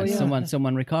 Oh, And yeah.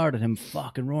 someone recorded him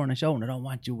fucking roaring and shouting, I don't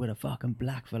want you with a fucking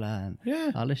black fella,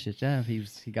 and all this shit. Yeah, he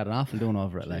got an awful doing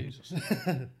over it. Like,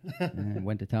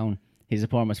 went to town. He's a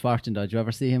poor misfortune, though. Did you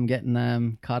ever see him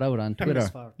getting caught out on Twitter?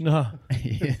 No.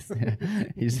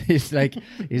 he's like,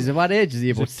 what age is he?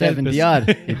 About He's a 70 therapist.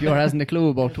 odd. If you hasn't a clue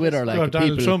about Twitter, like Or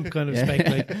Donald people, Trump kind of spec,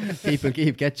 like. people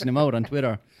keep catching him out on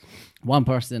Twitter. One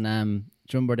person, do you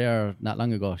remember there not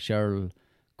long ago, Cheryl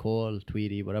Cole,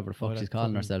 Tweedy, whatever the fuck she's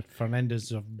calling herself.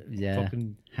 Fernandez of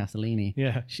fucking... Hasselini.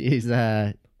 Yeah. She's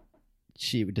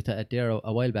she there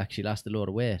a while back. She lost a load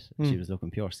of weight. She was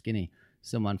looking pure skinny.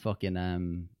 Someone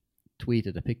fucking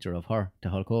tweeted a picture of her to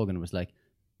Hulk Hogan. It was like,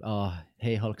 "Oh,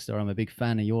 hey Hulkster, I'm a big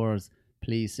fan of yours.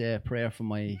 Please say a prayer for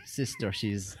my sister.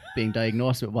 She's being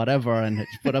diagnosed with whatever." And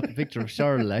she put up a picture of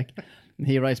Cheryl. Like, and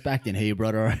he writes back then, "Hey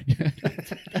brother."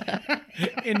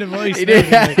 In the voice. He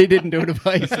didn't do the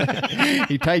voice.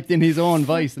 He typed in his own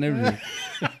voice and everything.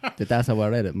 That's how I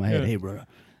read it in my head. Hey brother.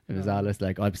 It was all this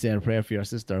like, I'm saying a prayer for your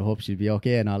sister. I hope she'll be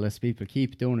okay. And all this people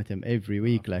keep doing it to him every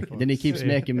week. Like, and then he keeps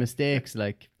making mistakes.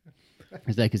 Like,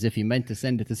 it's like as if he meant to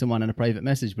send it to someone in a private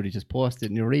message, but he just posted it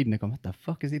and you're reading it going, what the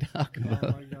fuck is he talking Oh,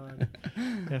 about? my God.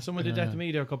 Yeah, someone did that to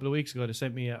me there a couple of weeks ago. They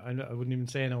sent me, I wouldn't even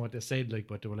say now what they said, like,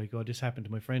 but they were like, oh, this happened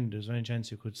to my friend. Is there any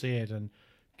chance you could say it and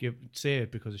say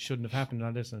it because it shouldn't have happened and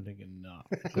all this? And I'm thinking, no.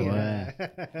 Yeah.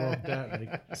 Fuck that.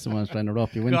 Like, Someone's trying to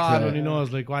rope you into God only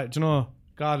knows, like, what, do you know,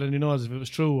 God only knows if it was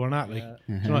true or not. Like,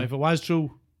 do you know, if it was true,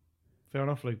 fair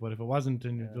enough, like, but if it wasn't,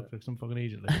 then you look like some fucking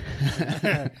idiot.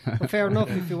 Like. But fair enough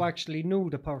if you actually knew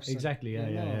the person. Exactly, yeah.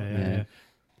 Yeah.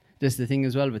 This is the thing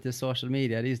as well with this social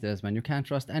media these days, man. You can't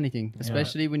trust anything,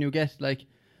 especially when you get like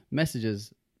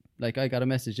messages. Like I got a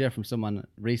message there from someone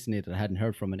recently that I hadn't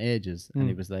heard from in ages, and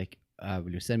he was like,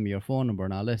 "Will you send me your phone number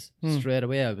and all this?" Straight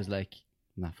away, I was like,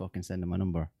 "Not fucking sending my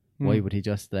number." Why would he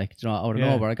just like, you know, out of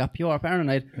nowhere? I got pure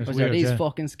paranoid. It's Was weird, there these yeah.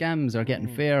 fucking scams are getting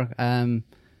fair?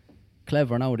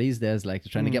 Clever now these days, like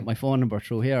they're trying to get my phone number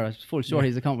through here. I was full sure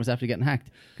his account was after getting hacked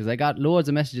because I got loads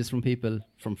of messages from people,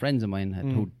 from friends of mine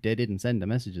who they didn't send the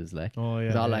messages. Like, Oh, yeah,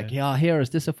 it's all yeah, like, yeah, here is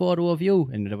this a photo of you,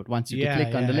 and it wants you to Yeah,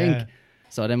 click on the yeah, link. yeah.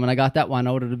 So then when I got that one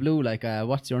out of the blue, like,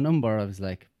 what's your number? I was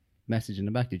like, messaging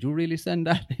him back. Did you really send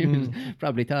that? He was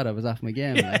probably thought I was off my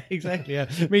game. Yeah, Like. exactly, yeah.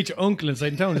 Meet your uncle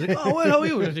inside town. He's like, oh, well, how are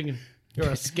you? I'm thinking, you're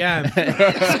a scam.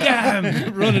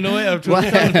 Scam! Running away out to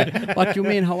town. What do you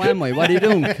mean, how am I? What are you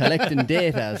doing? Collecting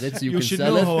data. Is it so you You can should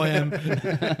sell know it? how I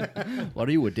am. What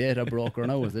are you, a data broker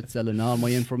now? Is it selling all my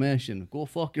information? Go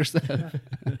fuck yourself.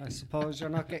 I suppose you're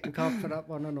not getting caught for that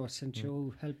one, I know, since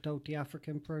you helped out the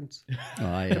African prince.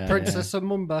 Oh, yeah, Princess of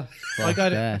Mumba. I got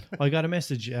that. I got a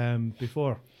message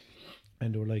before,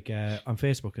 and they were like on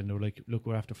Facebook, and they were like, "Look,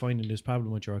 we're after finding this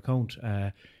problem with your account.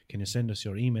 Can you send us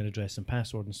your email address and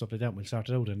password and stuff like that? And we'll sort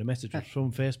it out." And the message was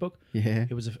from Facebook. Yeah.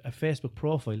 It was a Facebook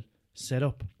profile set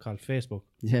up called Facebook.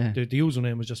 Yeah. The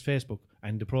username was just Facebook,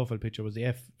 and the profile picture was the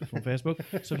F from Facebook.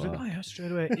 So I was like, "Oh yeah,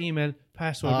 straight away, email,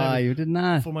 password, and everything." You did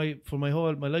not. for my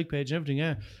whole like page and everything,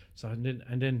 yeah. So and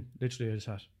then literally I just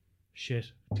thought,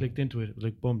 shit, clicked into it. It was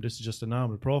like, boom, this is just a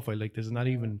normal profile. Like this is not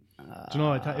even. Do you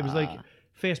know? I thought it was like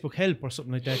Facebook help or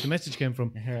something like that. The message came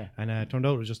from, Yeah. and it turned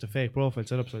out it was just a fake profile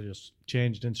set up. So I just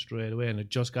changed it straight away, and it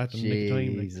just got them in the nick of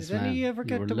time. Like. Jesus, Did any of you man. ever You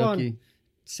get were the lucky. one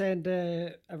saying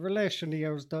a relation of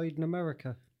yours died in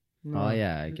America? No. Oh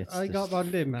yeah, I got one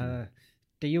of them.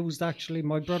 They used actually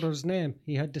my brother's name.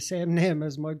 He had the same name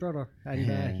as my brother,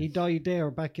 and he died there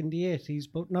back in the 80s.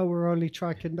 But now we're only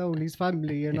tracking down his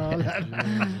family and all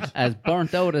that. As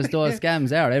burnt out as those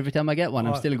scams are, every time I get one,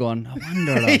 I'm still going, I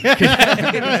wonder. Like,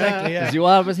 Exactly, yeah. because you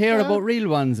always hear about real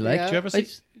ones. Like, Yeah. Do you ever I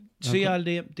see all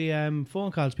the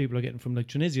phone calls people are getting from like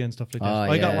Tunisia and stuff like that?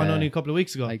 Oh, I got one yeah. only a couple of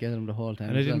weeks ago, I get them the whole time.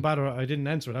 and I as didn't well. bother. I didn't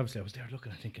answer it. Obviously, I was there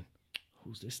looking, thinking,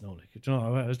 "Who's this now?" Like, you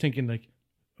know, I was thinking like.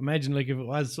 Imagine like if it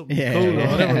was something Yeah, cool yeah.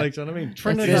 or whatever, like, you know what I mean?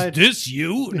 Trinidad. Is this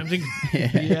you? And I'm thinking,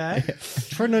 yeah.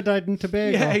 Trinidad and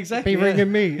Tobago Yeah, exactly, be yeah.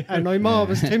 ringing me, and I'm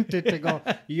always tempted to go,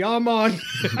 yeah, man.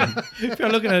 If you're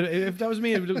looking at it, if that was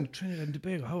me, I'd be looking Trinidad and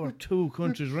Tobago. How are two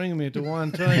countries ringing me at the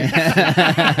one time?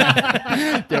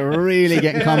 They're really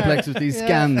getting complex with these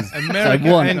scams. It's America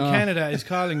like one, and oh. Canada is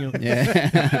calling you.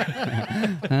 Yeah.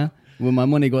 Huh? When my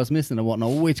money goes missing, I won't know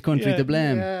which country Yeah. to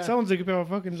blame. Yeah. Sounds like a pair of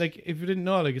fucking, like, if you didn't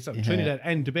know, like, it's Trinidad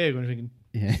and Tobago, and you're thinking,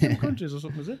 Yeah. two countries or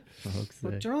something, is it? For fuck's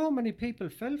But sake. do you know how many people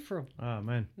fell for 'em? Oh,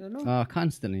 man. You know? Oh,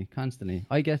 constantly.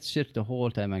 I get shit the whole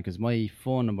time, man, because my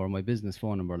phone number, my business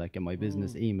phone number, like in my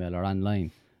business email or online,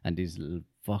 and these little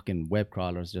fucking web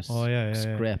crawlers just Oh, yeah, yeah,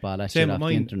 yeah. scrape all that Same shit with off the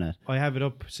mine. internet. I have it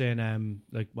up saying,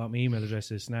 like, what my email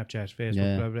address is, Snapchat, Facebook,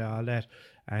 Yeah. blah, blah, all that.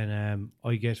 And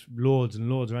I get loads and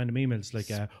loads of random emails, like,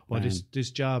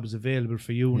 this job is available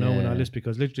for you now and all Yeah. this,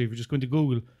 because literally, if you just go into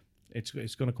Google, it's going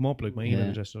to come up, like, my email Yeah.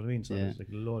 address, you know what I mean? So Yeah. it's like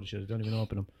a load of shit. I don't even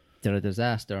open them. They're a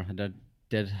disaster.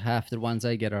 They're half the ones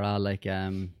I get are all like,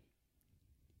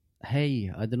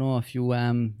 hey, I don't know if you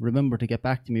remember to get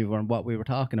back to me on what we were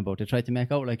talking about. They tried to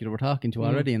make out like you were talking to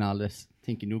already and all this,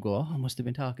 thinking you go, oh, I must have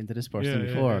been talking to this person Yeah,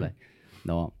 yeah, before. yeah. Like,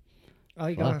 no.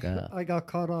 I Fuck got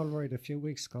caught all right a few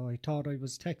weeks ago. I thought I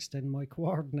was texting my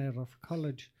coordinator for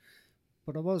college,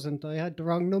 but I wasn't. I had the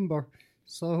wrong number.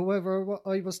 So whoever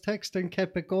I was texting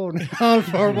kept it going all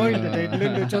for a while. And then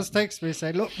Linda just texted me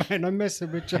saying, look, man, I'm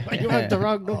messing with you. You had the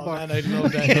wrong number. Oh, man, I'd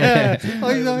love that. Yeah,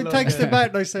 I love texted that. back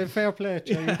and I said, fair play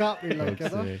to you. You got me, like, you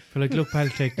know. For like, look, pal,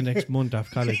 take the next month off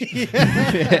college.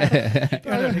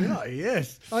 Oh,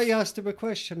 yes. I asked him a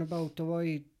question about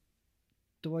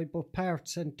do I put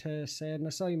parts into, say, an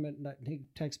assignment, and that, and he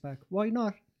texts back, why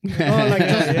not? Oh, like,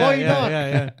 just, why not?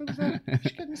 Yeah. I was like,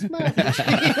 she's getting smart.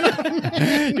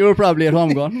 You were probably at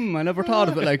home going, I never thought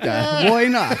of it like that. Why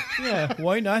not? Yeah,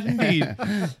 why not indeed?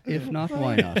 If not,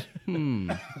 why not?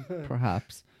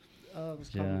 Perhaps. Oh, it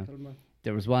was Yeah. comical, man.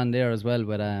 There was one there as well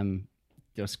with there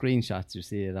were screenshots, you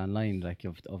see it online, like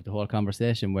of the whole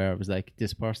conversation where it was like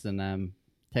this person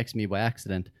texted me by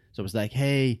accident. So it was like,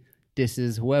 hey, this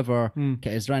is whoever.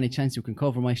 Is there any chance you can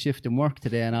cover my shift in work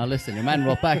today? And I'll listen. Your man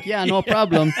wrote back, yeah, no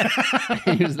problem.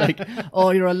 He was like,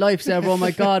 oh, you're a lifesaver. Oh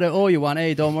my God, I owe you one.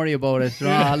 Hey, don't worry about it.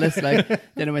 I'll listen. Like,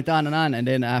 then it went on. And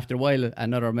then after a while,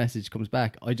 another message comes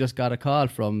back. I just got a call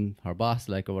from her boss,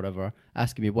 like, or whatever,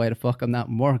 asking me why the fuck I'm not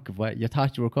in work. Why, you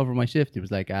thought you were covering my shift. He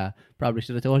was like, probably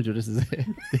should have told you this is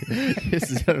this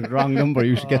is the wrong number.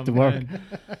 You should get to work.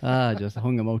 Just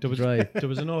hung him out to dry. There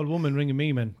was an old woman ringing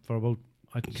me, man, for about,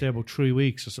 I'd say about 3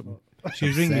 weeks or something.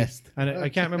 She'd ring me, Obsessed. and I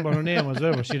can't remember her name or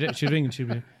whatever. She'd ring and she'd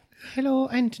be like, hello,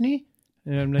 Anthony.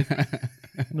 And I'm like,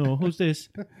 no, who's this?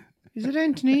 Is it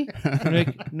Anthony? I'm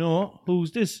like, no,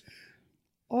 who's this?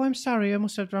 Oh, I'm sorry, I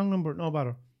must have the wrong number. No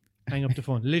bother. Hang up the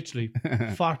phone. Literally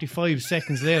 45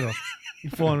 seconds later,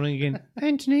 the phone ring again.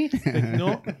 Anthony? Like,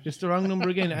 no, just the wrong number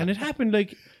again. And it happened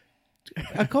like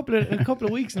a couple of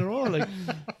weeks in a row. Like,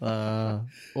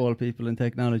 Old people in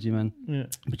technology, man. yeah.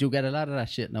 But you get a lot of that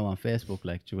shit now on Facebook.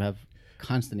 Like, you have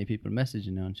constantly people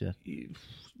messaging you and shit.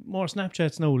 More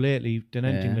Snapchats now lately than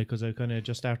anything, Yeah. like, because I kind of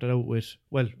just started out with,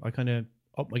 well, I kind of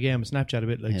up my game with Snapchat a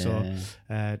bit, like, so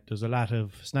there's a lot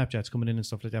of Snapchats coming in and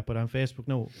stuff like that. But on Facebook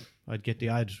now, I'd get the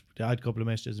odd couple of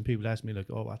messages, and people ask me like,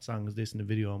 oh, what song is this in the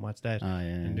video and what's that?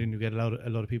 And then you get a lot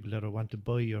of people that want to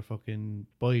buy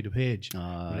the page. They're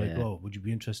like, oh, would you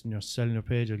be interested in selling your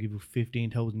page? I'll give you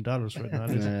 $15,000 for it. And all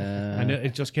this. And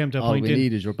it just came to a All point we in.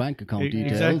 need is your bank account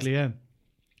details. Exactly, yeah.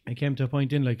 It came to a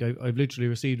point in, like, I've literally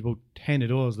received about 10 of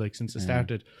those, like, since I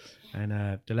started. And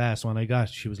the last one I got,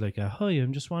 she was like, hi,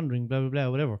 I'm just wondering, blah, blah, blah,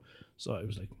 whatever. So I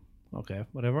was like, okay,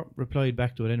 whatever. Replied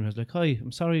back to it anyway. I was like, hi,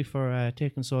 I'm sorry for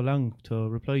taking so long to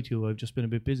reply to you. I've just been a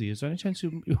bit busy. Is there any chance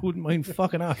you wouldn't mind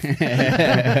fucking off?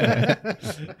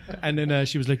 And then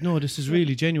she was like, no, this is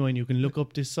really genuine. You can look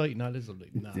up this site and all this. I'm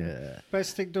like, nah. Yeah.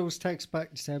 Best thing those texts back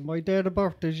and say, my date of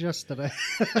birth is yesterday.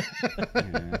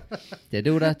 They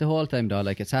do that the whole time though.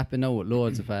 Like it's happened now with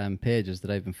loads of pages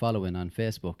that I've been following on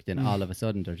Facebook. Then all of a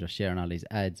sudden they're just sharing all these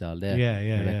ads all day. Yeah,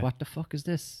 You're yeah. like, what the fuck is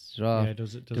this? So Yeah,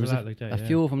 does a lot like that. a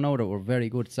few of them now that were very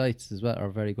good sites as well, or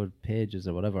very good pages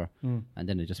or whatever. And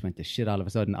then it just went to shit all of a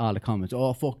sudden. All the comments,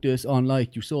 oh fuck this,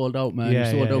 unliked, you sold out, man.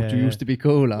 Yeah, you sold out. You used to be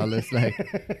cool. All this like.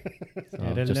 So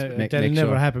Yeah, just that'll make never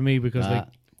sure, happen to me because like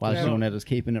Walsh Yeah. Unit is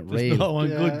keeping it there's real. no one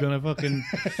Yeah. good gonna fucking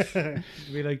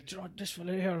be like, "Do you know what, this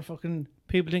fella here fucking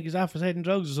people think he's off his head and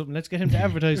drugs or something. Let's get him to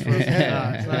advertise for us.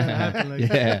 Nah, it's not gonna happen. Like,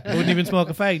 Yeah. I wouldn't even smoke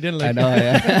a fag then. Like, I know,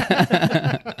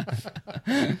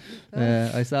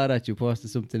 yeah. I saw that you posted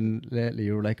something lately.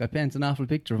 You were like, I paint an awful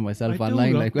picture of myself I do,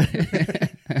 online. though.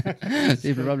 Like,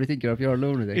 people probably think you're a pure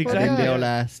lunatic. Exactly. In the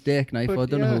old steak knife But or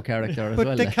Donoghue yeah. character as But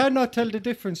well. they like. cannot tell the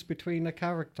difference between a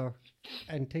character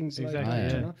and things Exactly, like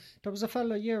that. yeah. You know, there was a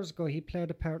fellow years ago. He played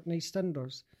a part in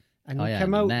EastEnders, and Oh, he yeah,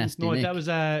 came out. nasty no, Nick. that was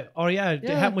it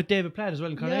happened with David Platt as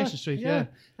well in Coronation Street. Yeah.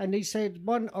 And he said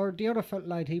one or the other felt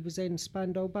lad. He was in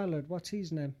Spandau Ballad. What's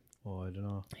his name? Oh, I don't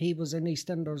know. He was in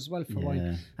EastEnders as well for a while.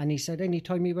 Yeah. And he said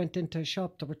anytime he went into a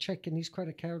shop, they were checking his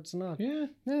credit cards and all. Yeah.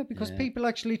 Yeah, because Yeah. people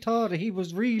actually thought he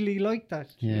was really like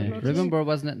that. Yeah. You know what I mean? Remember,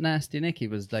 wasn't it Nasty Nick? He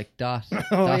was like Dot's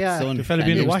yeah. son. The fella and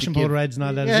being he the used to washing give- powder ads and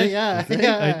all that. Yeah, is it?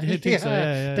 yeah, I yeah. think so.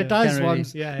 Yeah. The Daz Can't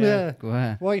ones. Yeah. Go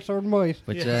ahead. Whiter and white.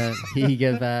 But he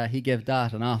gave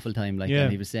Dot an awful time. Like, Yeah.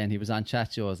 and he was saying he was on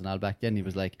chat shows and all back then. He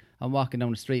was like, I'm walking down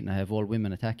the street and I have old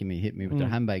women attacking me, hit me with their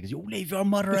handbags. You leave your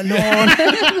mother alone.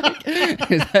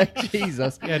 It's like,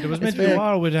 Jesus. Yeah, there was meant to be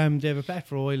war with David Platt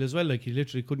for a while as well. Like he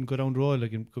literally couldn't go down the road.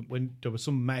 Like when there was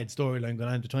some mad storyline going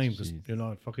on at the time because you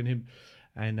know fucking him,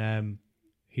 and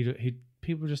he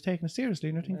people were just taking it seriously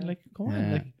and they're thinking like, come on,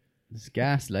 Yeah. like. It's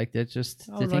gas, like they just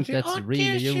Oh, they think right. that's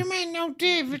really you. man now,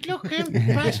 David. Look him,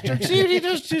 bastard. See what he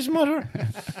does to his mother.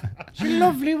 She's a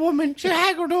lovely woman. She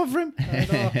haggard over him.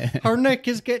 Her neck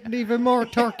is getting even more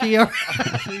turkier.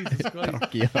 Jesus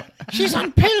Christ. Yeah. She's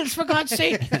on pills for God's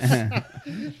sake. Did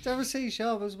you ever see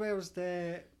Shabbos wears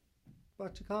the,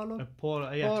 what you call them? Polo,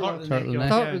 Polo. Turtleneck.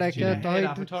 Turtleneck, She's yeah, a head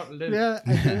off a tied- turtle then. Yeah,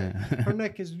 and her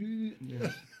neck is...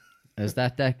 Is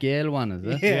that Gail one, is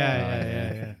it?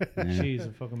 Yeah. She's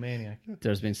a fucking maniac.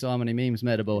 There's been so many memes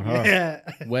made about her. Yeah.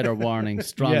 Weather warning,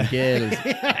 strong Yeah. gales.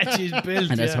 She's built.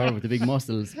 And that's yeah. her with the big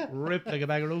muscles. Ripped like a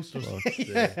bag of roasters.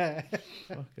 Fucking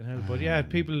hell. But yeah,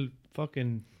 people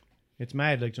fucking, it's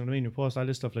mad. Like, do you know what I mean? You post all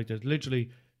this stuff like that. Literally,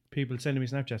 people sending me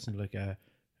Snapchats and like,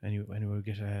 anyway,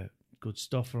 get good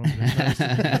stuff from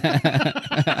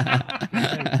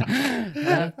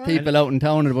People out in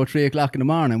town at about 3 o'clock in the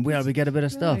morning. Where we get a bit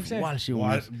of stuff. exactly. Walsh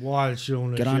Unit. Walsh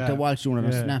Unit. Get on to yeah. Walsh Unit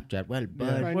on Yeah. Snapchat. Well,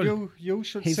 bud. Man, Well, you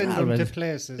should he's send them to always-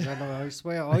 places. I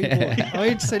swear, I would.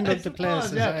 I'd send them to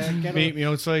places. Get Meet on- me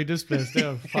outside this place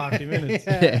there for 40 minutes.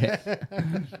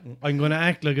 I'm going to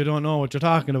act like I don't know what you're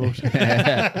talking about.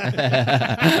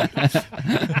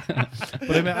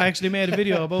 But I actually made a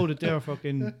video about it there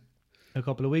fucking a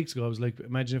couple of weeks ago. I was like,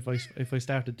 imagine if I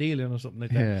started dealing or something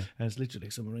like that. Yeah. And it's literally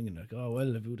like someone ringing like, oh,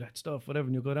 well, if you do that stuff, whatever,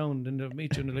 and you go down and then they'll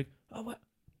meet you and they're like, oh, what?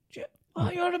 Oh,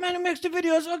 you're the man who makes the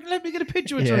videos. Oh, let me get a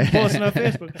picture with you and post it on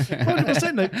Facebook.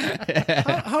 100%. Like,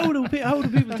 how do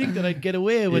people think that I'd get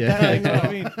away with that? You know what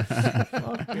I mean?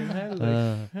 Fucking hell.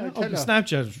 Like, tell up the ya.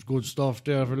 Snapchat, good stuff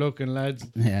there for looking, lads.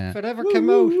 Yeah. If it ever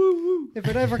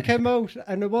came out,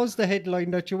 and it was the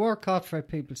headline that you were caught for it,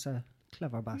 people say,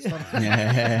 clever bastard.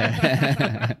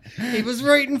 Yeah. He was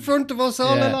right in front of us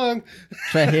all Yeah. along.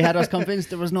 He had us convinced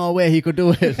there was no way he could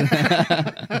do it.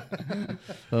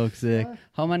 Fuck's sake.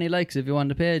 How many likes have you on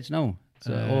the page now?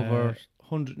 So over.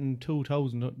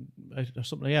 102,000 or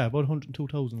something. Yeah, about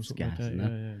 102,000 or something like gas, that. isn't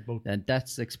Yeah, about. And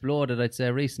that's exploded, I'd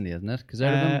say, recently, isn't it? Because I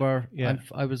remember, yeah.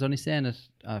 I was only saying it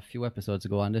a few episodes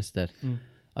ago on this, that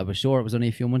I was sure it was only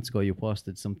a few months ago you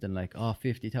posted something like,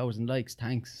 50,000 likes,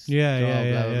 thanks. Yeah, blah, yeah, blah,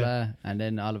 yeah, blah, yeah. blah. And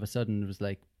then all of a sudden it was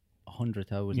like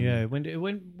 100,000. Yeah, it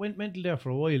went mental there for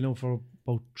a while now, for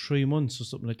about 3 months or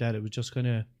something like that. It was just kind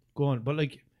of going. But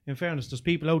like, in fairness, there's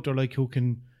people out there like who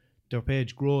can, their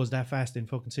page grows that fast in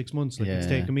fucking 6 months. Like it's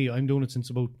Yeah. taken me, I'm doing it since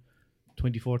about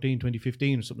 2014,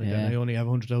 2015 or something like that. Yeah. And I only have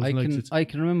 100,000 likes. I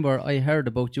can remember I heard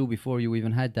about you before you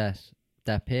even had that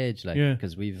page, like, Yeah.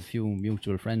 because we've a few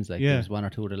mutual friends. Like, Yeah. there was one or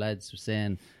two of the lads were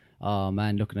saying, "Oh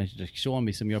man, looking at you, like, showing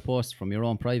me some of your posts from your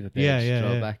own private page, Yeah,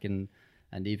 throw yeah. back," and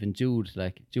And even Jude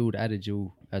added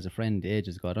you as a friend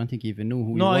ages ago. I don't think he even knew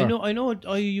who No, you were. I know.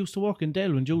 I used to work in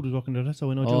Dell when Jude was working there. That's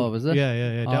how I know Jude. Oh, was it?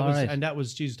 Yeah. Oh, right. And that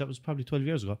was probably 12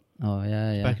 years ago. Oh,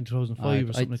 yeah. Back in 2005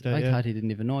 or something like that. I thought he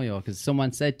didn't even know you because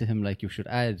someone said to him like you should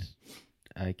add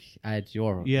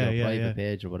your private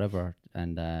page or whatever,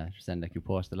 and saying like you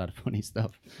post a lot of funny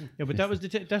stuff. Yeah, but that was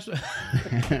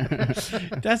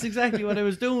that's exactly what I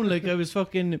was doing. Like I was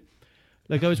fucking.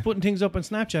 Like I was putting things up on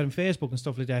Snapchat and Facebook and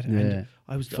stuff like that, and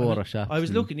I was Photoshop. I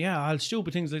was looking, all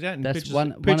stupid things like that, and That's pictures,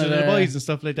 one pictures of of the boys and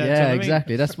stuff like that. Yeah,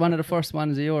 exactly. That's one of the first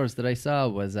ones of yours that I saw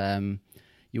was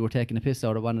you were taking a piss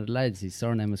out of one of the lads. His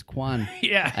surname was Kwan.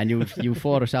 Yeah, and you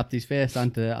photoshopped his face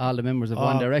onto all the members of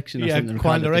One Direction or something.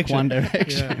 Kwan Direction. Kwan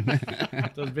Direction. Yeah.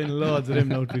 There's been loads of them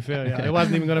now. To be fair, yeah, I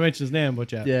wasn't even going to mention his name,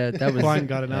 but yeah, that was Kwan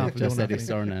got an awful. Just said his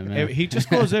surname. Yeah. He just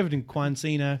goes everything. Kwan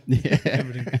Cena,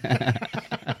 everything.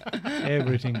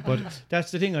 Everything, but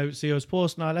that's the thing. I was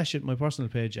posting all that shit on my personal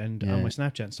page and on my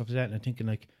Snapchat and stuff like that, and I'm thinking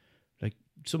like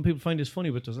some people find this funny,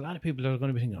 but there's a lot of people that are going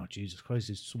to be thinking, oh Jesus Christ,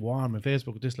 it's so warm on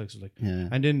Facebook with this, like, so like,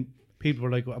 and then people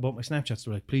were like about my Snapchats,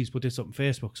 they're like, please put this up on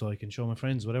Facebook so I can show my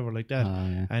friends, whatever, like that,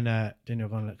 and then you're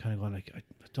going kind of going like, I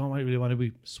don't really want to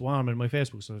be swarming my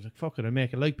Facebook, so I was like, fuck it, I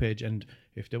make a like page, and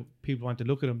if the people want to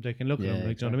look at them, they can look at them,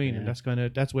 like, do you know what I mean?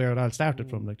 And that's where it all started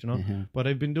from, like, you know. But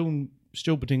I've been doing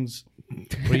stupid things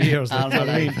for years, like, you know what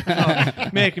I mean?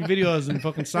 Making videos and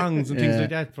fucking songs and things like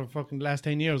that for fucking the last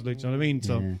 10 years, like, do you know what I mean?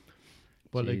 So,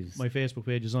 but like my Facebook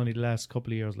page is only the last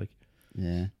couple of years, like.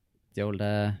 Yeah. The old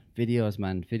videos,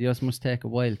 man. Videos must take a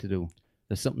while to do.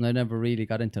 There's something I never really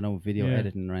got into now, video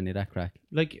editing or any of that crack.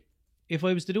 Like, if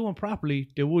I was to do them properly,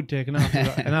 they would take an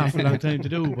awful long time to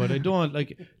do, but I don't,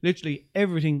 like, literally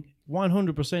everything,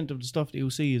 100% of the stuff that you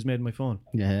see is made on my phone.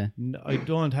 Yeah. I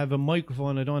don't have a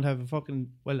microphone, I don't have a fucking,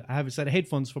 well, I have a set of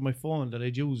headphones for my phone that I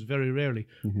use very rarely,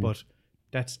 but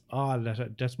that's all,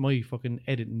 that's my fucking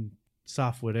editing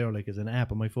software there, like, is an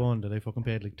app on my phone that I fucking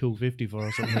paid like $250 for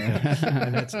or something like that.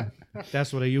 And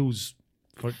that's what I use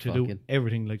to do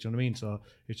everything, like, do you know what I mean? So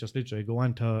it's just literally I go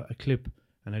onto a clip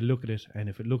and I look at it, and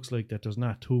if it looks like that there's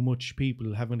not too much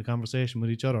people having a conversation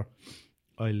with each other,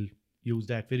 I'll use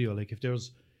that video. Like if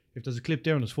there's a clip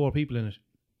there and there's 4 people in it,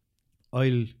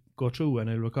 I'll go through and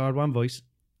I'll record one voice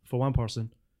for one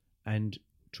person and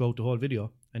throughout the whole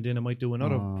video, and then I might do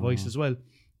another voice as well.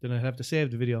 Then I have to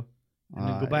save the video and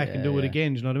then go back and do it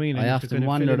again. Do you know what I mean? I often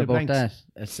wondered about that,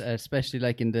 especially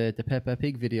like in the Peppa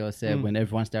Pig videos, say when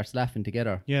everyone starts laughing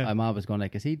together. Yeah. I'm always going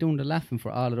like, is he doing the laughing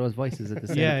for all of those voices at the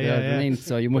same time? You know what I mean?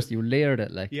 So you layered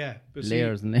it, like,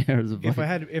 layers and layers of voice.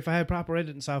 If I had proper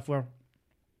editing software,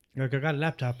 like I got a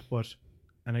laptop,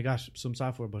 and I got some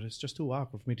software, but it's just too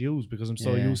awkward for me to use because I'm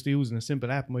so used to using a simple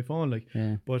app on my phone. Like,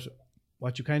 but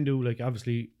what you can do, like,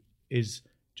 obviously, is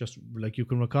just like you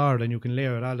can record and you can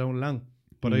layer it all down along.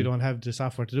 But I don't have the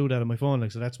software to do that on my phone,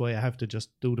 like, so that's why I have to just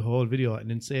do the whole video and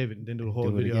then save it and then do the whole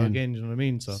video again. You know what I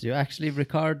mean? So you actually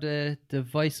record the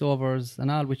voiceovers and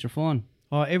all with your phone?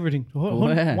 Oh, everything,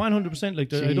 100%.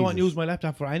 Like, I don't use my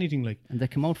laptop for anything. Like, and they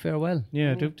come out fair well.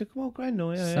 Yeah, they come out grand.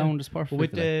 No, sound is perfect.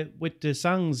 But with the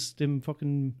songs,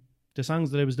 the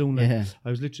songs that I was doing, like, I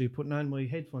was literally putting on my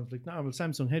headphones, like normal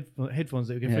Samsung headphones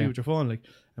that you get free with your phone, like,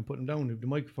 and putting down with the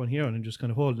microphone here and just kind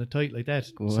of holding it tight like that,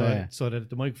 so that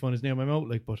the microphone is near my mouth,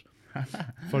 like. But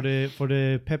for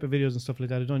the Peppa videos and stuff like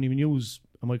that, I don't even use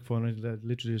a microphone. I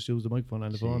literally just use the microphone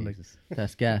on the phone, like.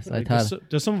 That's gas. Like,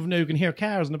 there's some of them now you can hear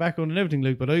cars in the background and everything,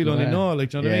 like, but I don't know,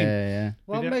 like, do you know what I mean? Yeah.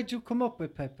 What made you come up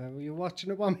with Peppa? Were you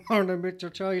watching it one morning with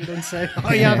your child and said,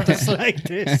 I have to select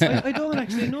this? I don't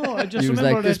actually know. I just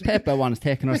remember was like, this Peppa one's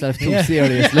taking herself too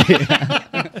seriously.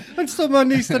 And someone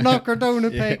needs to knock her down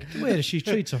a peg. The way that she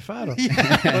treats her father.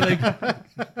 But,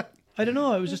 like, I don't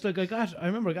know. It was just like I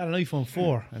remember I got an iPhone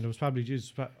 4, and it was probably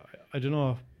just, I don't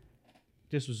know.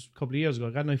 This was a couple of years ago.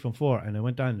 I got an iPhone 4, and I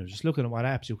went down and I was just looking at what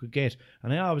apps you could get,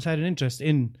 and I always had an interest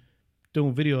in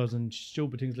doing videos and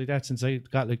stupid things like that since I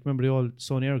got, like, remember the old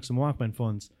Sony Ericsson Walkman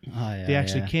phones? They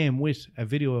actually came with a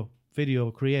video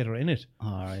creator in it.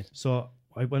 All right. So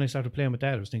when I started playing with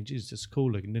that, I was thinking, Jesus, this is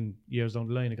cool. Like, and then years down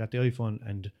the line, I got the iPhone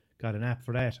and got an app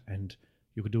for that, and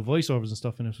you could do voiceovers and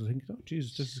stuff, and I was thinking, oh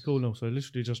Jesus, this is cool now. So I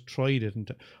literally just tried it, and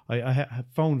I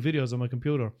found videos on my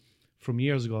computer from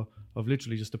years ago of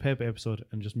literally just a Peppa episode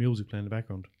and just music playing in the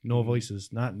background, no voices,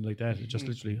 nothing like that. It's just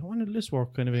literally, I wanted this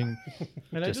work kind of thing.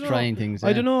 And just trying things.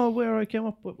 I don't know where I came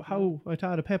up with how I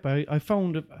thought of Peppa. I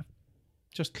found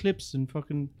just clips and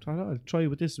fucking thought, I'll try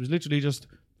with this. It was literally just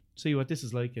see what this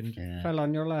is like, and fell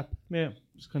on your lap. Yeah,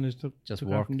 just kind of took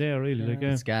work from there, really. Like,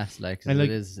 it's gas, like, and, like,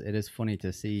 it is funny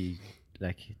to see,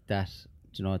 like, that,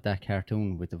 you know, that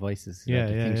cartoon with the voices, the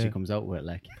things she comes out with,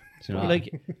 like, you know,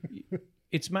 like,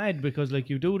 it's mad because like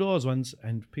you do those ones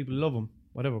and people love them,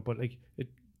 whatever. But like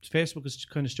Facebook is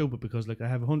kind of stupid because like I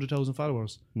have 100,000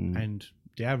 followers and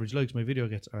the average likes my video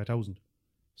gets are 1,000.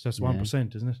 So that's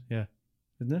 1%, isn't it? Yeah,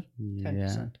 isn't it? Yeah.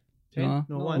 10%. 10?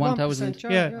 No, 1,000. 1%,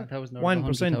 Yeah. 1,000 or 1%.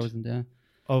 100,000, yeah.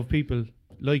 of people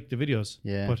like the videos.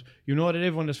 Yeah. But you know that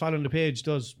everyone that's following the page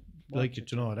does like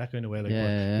it, you know, that kind of way. Like, Yeah, but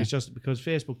yeah. it's just because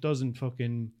Facebook doesn't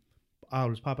fucking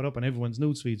always pop it up on everyone's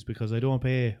news feeds because I don't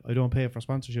pay for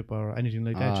sponsorship or anything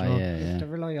like that. You know? yeah. They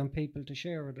rely on people to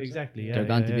share it. is it? Exactly. Yeah. They're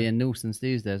going to be yeah. a nuisance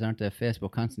these days, aren't they?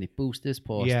 Facebook constantly boost this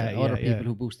post. Yeah, and other yeah. people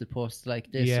who boosted posts like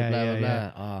this, Yeah, or blah, yeah, blah, blah.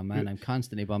 yeah. Oh, man, I'm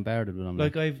constantly bombarded with them.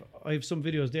 Like I've some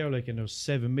videos there like and there's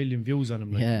 7 million views on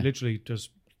them. Like Yeah. literally just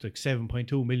like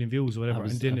 7.2 million views or whatever. I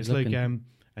was and then it's like looking.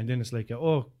 and then it's like,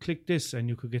 oh, click this and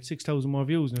you could get 6,000 more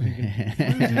views. And I'm thinking, why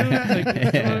would you do that?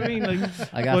 Like, you know what I mean?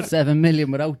 Like, I got but- 7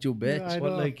 million without you, bitch. Yeah, I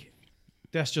but know. like,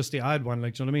 that's just the odd one.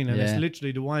 Like, do you know what I mean? And Yeah. it's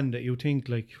literally the one that you think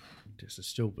like, this is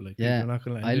stupid. Like, Yeah. you're not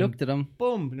gonna. and I then looked at them.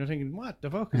 Boom, and you're thinking, what the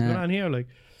fuck is Yeah. going on here? Like,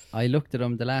 I looked at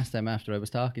them the last time after I was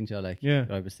talking to you. Like, Yeah.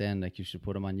 I was saying like you should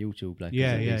put them on YouTube. Like, 'cause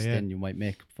Yeah, at yeah, least yeah. then you might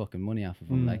make fucking money off of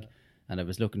them. Like, and I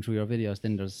was looking through your videos.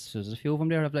 Then there's a few of them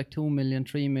there have like 2 million,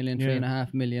 3 million, Yeah.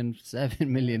 3.5 million,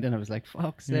 7 million. Then I was like,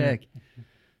 fuck's sake,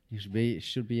 you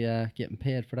should be getting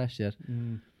paid for that shit.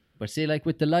 But see, like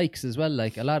with the likes as well,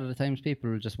 like a lot of the times people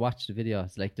will just watch the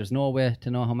videos. Like there's no way to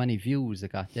know how many views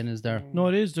it got. Then is there no,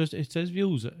 it is just it says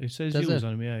views. It says Does views it?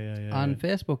 on them. Yeah. on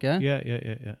Facebook? Yeah,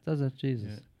 Yeah. does it? Jesus.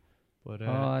 Yeah. But,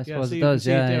 I yeah, suppose see, it you can does.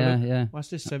 see it there, Yeah, look. yeah. What's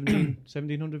this?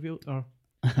 1,700 views or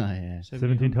Oh, yeah.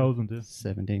 17,000. Yeah.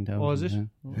 17,000. Oh, is it?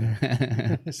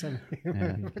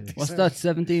 Yeah. What's that?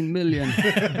 17 million.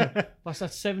 What's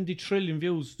that? 70 trillion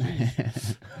views.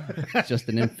 Just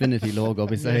an infinity logo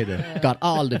beside it. Got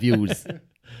all the views.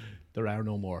 There are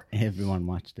no more. Everyone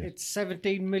watched it. It's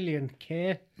 17 million,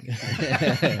 K.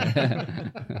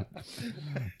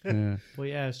 But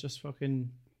yeah, it's just fucking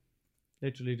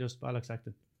literally just bollocks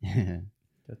acting. There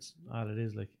That's all it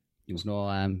is. Like, was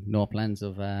no plans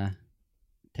of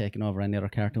taking over any other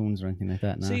cartoons or anything like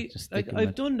that. No, see, just like sticking I've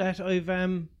with- done that. I've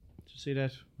to see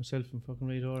that myself and fucking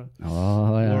Radora.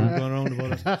 Oh Or yeah. going around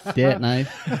about it. Date night.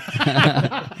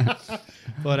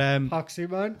 But Poxy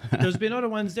man. there's been other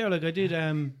ones there. Like I did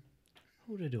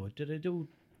who did I do it? Did I do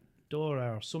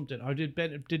Dora or something? Or did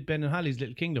Ben and Holly's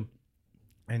Little Kingdom?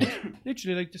 And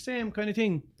literally like the same kind of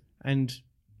thing, and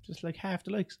just like half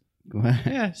the likes.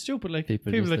 Yeah, stupid. Like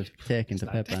People just like have taken to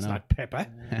Peppa that's now. not Peppa.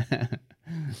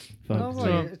 No Fuck's way.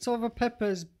 sake. It's over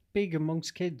Peppa's big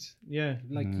amongst kids. Yeah,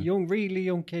 Like really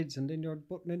young kids, and then you're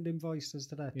putting in them voices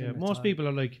to that. yeah. then it's Most hard. people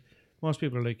are like,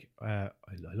 I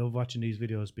love watching these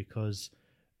videos because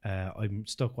I'm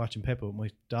stuck watching Peppa with my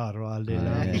daughter all day long,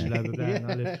 and blah blah blah,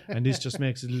 and, all that, and this just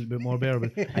makes it a little bit more bearable.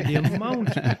 And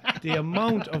the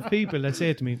amount of people that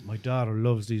say to me, "My daughter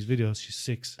loves these videos. She's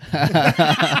 6."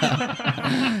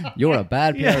 You're a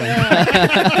bad parent.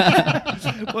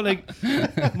 But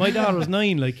like, my daughter's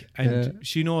 9, like, and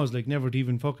she knows like never to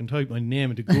even fucking type my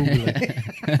name into Google.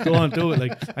 Like, go on, do it,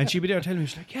 like, and she'd be there telling me,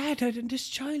 she's like, "Yeah, Dad, and this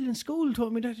child in school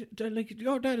told me that like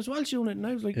your dad is Welsh unit," and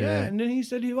I was like, "Yeah," and then he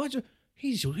said he watched it.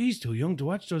 He's too young to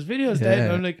watch those videos, Dad.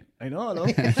 And I'm like, I know, no.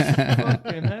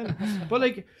 Fucking hell. But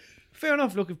like, fair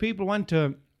enough. Look, if people want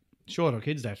to show their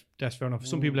kids that's fair enough.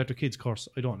 Some people let their kids curse.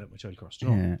 I don't let my child curse. You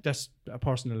know? Yeah. That's a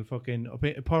personal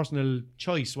a personal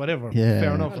choice, whatever. Yeah.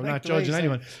 Fair enough. I I'm like not the way you judging say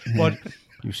anyone. But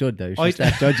You should though. You I- should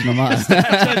start judging them all.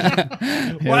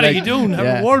 what are you doing? Have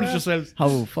Yeah. a word with yourselves.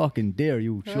 How fucking dare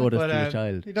you show this But, to your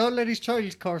child? He don't let his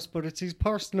child curse, but it's his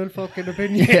personal fucking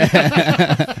opinion.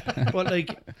 But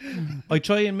like, I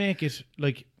try and make it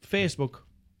like Facebook,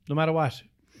 no matter what.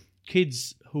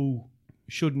 Kids who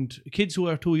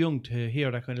are too young to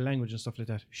hear that kind of language and stuff like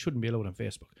that shouldn't be allowed on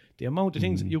Facebook. The amount of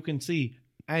things that you can see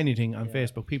anything on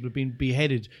Facebook, people being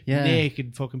beheaded, Yeah.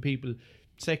 naked fucking people,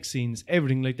 sex scenes,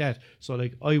 everything like that. So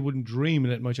like, I wouldn't dream of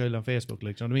letting my child on Facebook.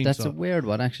 Like, do you know what I mean? That's So a weird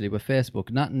one actually with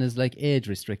Facebook. Nothing is like age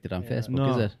restricted on Facebook,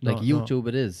 No, is it? Like no, YouTube,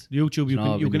 it is. YouTube, you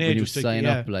can when age you restrict sign it,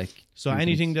 yeah. up, like So you can-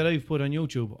 anything that I've put on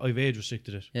YouTube, I've age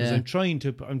restricted it because Yeah. I'm trying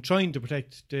to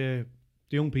protect the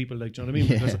young people. Like, do you know what I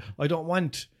mean? Yeah. Because I don't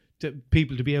want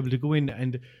people to be able to go in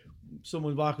and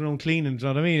someone walking around cleaning. Do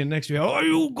you know what I mean? And next to you, "Oh,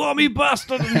 you got me,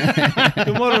 bastard!" And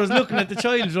the mother is looking at the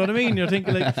child. Do you know what I mean? You're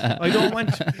thinking like, I don't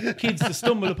want kids to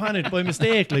stumble upon it by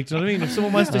mistake. Like, do you know what I mean? If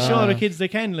someone wants to show the kids, they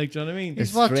can. Like, do you know what I mean? He's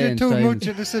It's watching strange too times. much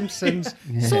of The Simpsons.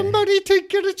 Somebody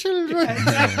think of the children.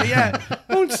 Exactly. Yeah.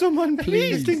 Won't someone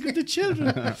please think of the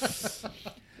children?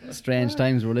 strange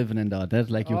times we're living in though. That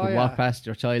like you Oh, could yeah. walk past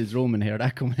your child's room and hear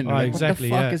that come in. Oh, Like, exactly,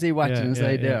 What the fuck yeah. is he watching Yeah,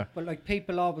 inside yeah, there? But like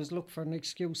people always look for an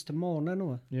excuse to mourn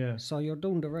anyway. Yeah. So you're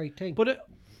doing the right thing. But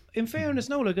in fairness,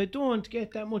 no, like I don't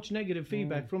get that much negative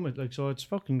feedback from it. Like, so it's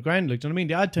fucking grand. Like, do you know what I mean?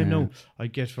 The odd time now, I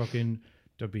get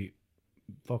there'd be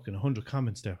fucking 100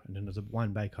 comments there, and then there's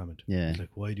one bad comment. Yeah. It's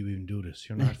like, why do you even do this?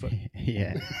 You're not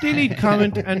Yeah. delete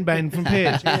comment and ban from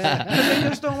page. Because I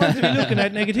just don't want to be looking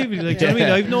at negativity. Like, do you know what I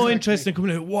mean? I have no interest in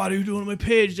coming out, what are you doing on my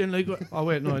page? Then like, oh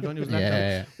wait, no, I don't use that.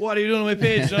 Yeah. What are you doing on my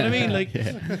page? Do you know what I mean? Like,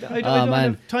 I don't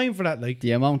have time for that. Like,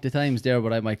 The amount of times there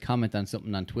where I might comment on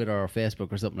something on Twitter or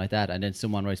Facebook or something like that, and then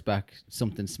someone writes back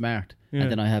something smart, Yeah.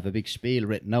 and then I have a big spiel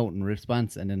written out in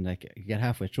response, and then like you get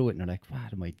halfway through it and you're like,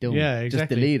 what am I doing? Yeah,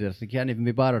 exactly. Just delete it. You can't even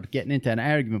be bothered getting into an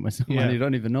argument with someone you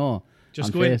don't even know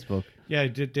just on go Facebook. Yeah,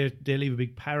 they leave a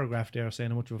big paragraph there saying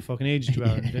how much of a fucking age you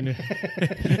are,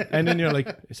 and then you're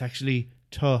like, it's actually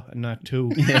 "tuh" and not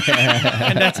 "two,"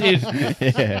 and that's it.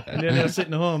 Yeah. And then they're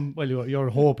sitting home. Well, you're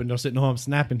hoping they're sitting home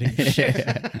snapping things. Shit,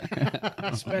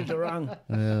 spelled it wrong.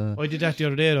 I did that the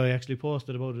other day. Though. I actually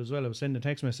posted about it as well. I was sending a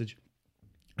text message,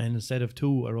 and instead of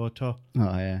 "two," I wrote "tuh." Oh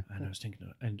yeah. And I was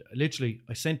thinking, and literally,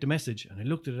 I sent the message, and I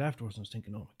looked at it afterwards, and I was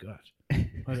thinking, oh my god.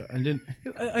 And then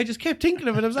I just kept thinking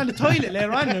of it. I was on the toilet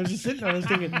later on, and I was just sitting there, and I was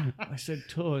thinking, I said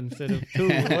 "two" instead of "two."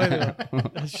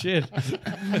 That's shit.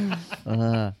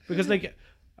 Because like,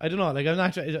 I don't know, like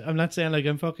I'm not saying like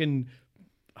I'm fucking.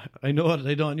 I know that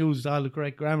I don't use all the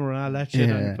correct grammar and all that shit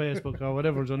on Facebook or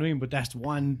whatever, do you know what I mean? But that's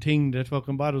one thing that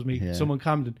fucking bothers me. Yeah. Someone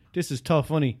commented, "This is tough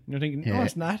funny." And you're thinking, no,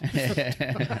 it's not.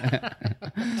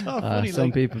 Tough funny. Some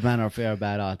like, people, man, are fair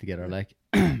bad altogether. Like,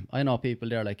 I know people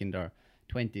there, like in their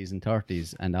 20s and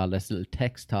 30s, and all this little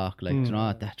text talk, like, you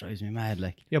know, that drives me mad.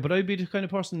 Like, yeah, but I'd be the kind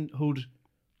of person who'd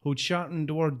shorten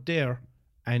the word "there"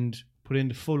 and put in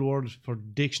the full word for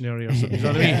dictionary or something. You know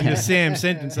what I mean? In the same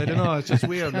sentence. I don't know. It's just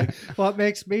weird. Like, What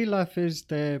makes me laugh is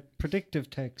the predictive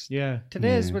text. yeah.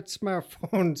 Today's with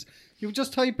smartphones, you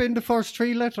just type in the first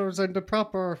three letters and the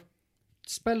proper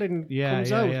spelling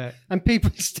comes out. Yeah. And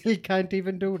people still can't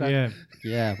even do that. Yeah.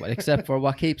 yeah, but except for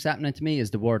what keeps happening to me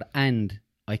is the word "and."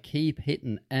 I keep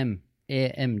hitting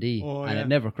AMD, Oh, and yeah. it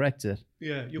never corrects it.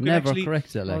 Yeah. You can Never actually.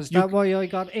 corrects it. Oh, Like, is that why I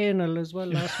got anal as well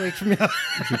last week from you?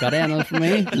 you got anal from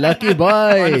me, lucky On the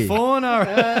boy. phone or.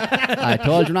 I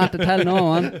told you not to tell no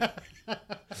one.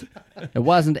 It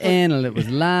wasn't anal, it was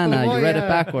Lana. Oh, You read yeah. it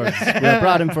backwards. We were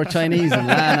brought in for Chinese and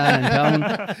Lana in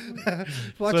town.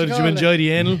 What So did you call it? enjoy the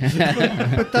anal?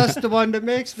 But that's the one that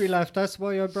makes me laugh. That's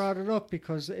why I brought it up,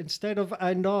 because instead of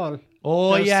 "and all,"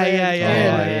 Oh, they're yeah, saying yeah, Oh, yeah.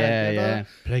 yeah, you know? yeah.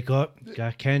 Play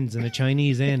got Ken's and a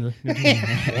Chinese anal.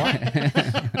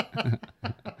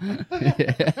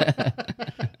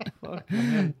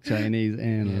 Chinese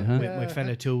anal, huh? My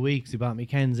fella 2 weeks, he bought me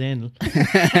Ken's anal.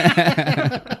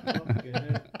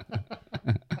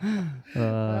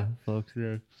 Folks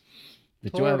there.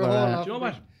 Did Pour you the ever... whole lot. Do you know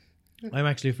what? I'm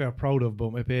actually fair proud of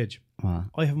about my page. What?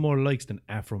 I have more likes than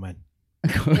Afro Man.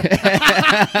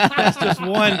 That's just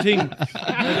one thing.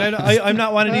 Like, I'm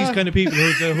not one of these kind of people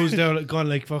who's there like, going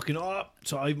like fucking, oh,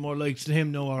 so I have more likes than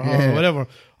him now or her or whatever,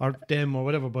 or them or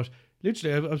whatever. But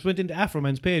literally, I went into Afro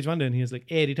Man's page one day and he has like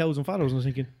 80,000 followers, and I was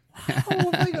thinking,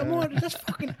 oh, I got more. That's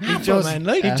fucking Afro Man.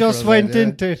 Like, He just Afro went Man, yeah.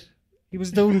 into it. He was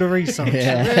doing the research.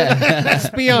 Yeah. Let's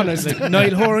be honest. like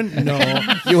Niall Horan, no,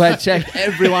 You had checked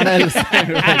everyone else.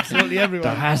 absolutely There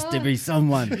everyone. has to be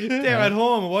someone. They're at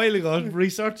home a while ago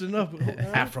researching up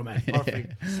Afro Man.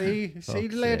 Perfect. See,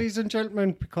 ladies and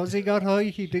gentlemen, because he got high,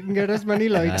 he didn't get as many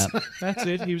likes. That's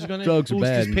it. He was going to Drugs are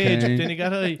boost his bad, page, okay? then he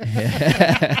got high.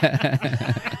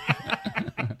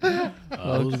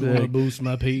 I was Fuck's going to sake. boost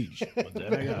my page, but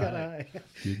then I got high.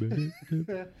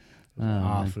 Oh, man.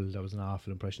 Awful. That was an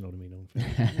awful impression out of me.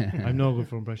 No. I'm no good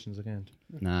for impressions. I can't.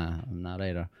 Nah, I'm not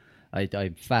either.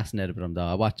 I'm fascinated with them though.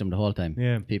 I watch them the whole time.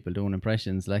 Yeah. People doing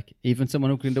impressions, like even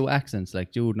someone who can do accents,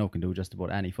 like Jude now can do just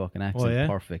about any fucking accent yeah?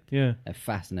 perfect. Yeah. It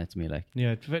fascinates me, like.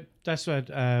 Yeah, that's what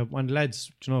one of the lads,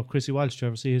 do you know, Chrissy Walsh, do you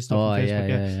ever see his stuff Oh, on Facebook?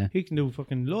 yeah, yeah. He can do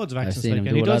fucking loads of I've accents. seen Like, him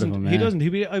and do he a lot of doesn't, them, he yeah. doesn't,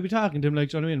 I'd be talking to him, like,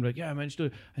 do you know what I mean? Like, yeah, man, just do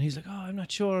it. And he's like, oh, I'm not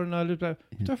sure. And I'll do that.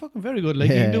 They're fucking very good. Like,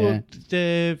 Yeah, he can do yeah.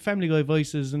 the Family Guy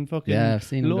voices and fucking Yeah, I've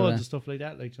seen him do loads that. of stuff like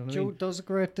that. Like, do you know what I mean? Jude does a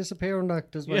great disappearing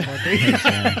act as well.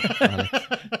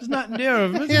 There's nothing there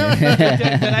of him, is there?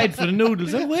 that ad for the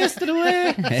noodles. I wasted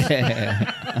away.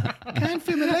 Can't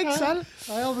feel my legs, Sal.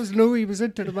 I always knew he was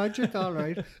into the magic, all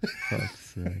right.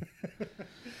 Fuck's sake.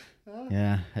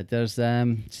 Yeah, there's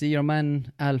see your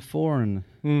man Al Foran.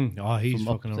 Oh, he's from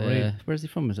fucking up alright. where's he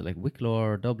from? Is it like Wicklow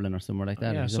or Dublin or somewhere like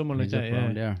that? Yeah, He's somewhere like he's that, up yeah.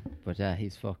 around there. But yeah,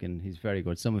 he's very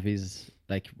good. Some of his,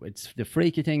 like, it's the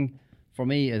freaky thing for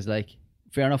me is like,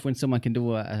 fair enough when someone can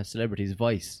do a celebrity's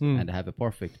voice and they have it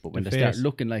perfect, but when The they start face.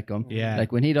 looking like him, Yeah.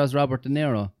 like when he does Robert De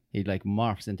Niro, he like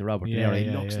morphs into Robert De Yeah, Niro. He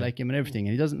yeah, looks yeah. like him and everything,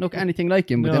 and he doesn't look anything like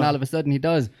him. But then No. all of a sudden he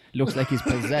does. Looks like he's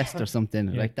possessed or something.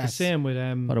 Yeah, Like the that's same with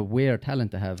what a weird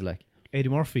talent to have. Like Eddie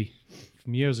Murphy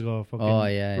from years ago. Fucking Oh,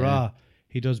 yeah, Raw.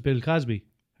 He does Bill Cosby,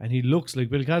 and he looks like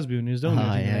Bill Cosby when he was doing it.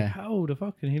 Oh, And you're yeah. like, how the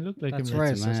fuck can he look like That's him?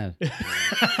 right. it's mad.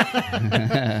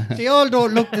 They all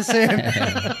don't look the same.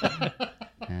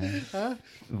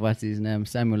 What's his name?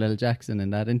 Samuel L. Jackson in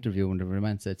that interview when the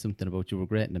man said something about you were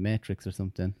great in the Matrix or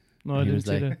something. No, I And he didn't was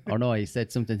see like, that. or no, he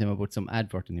said something to him about some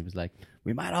advert, and he was like,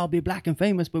 "We might all be black and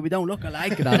famous, but we don't look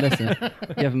alike." And all this, and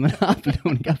give him an apple,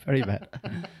 and he got very bad.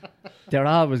 They're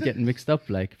always getting mixed up.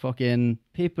 Like fucking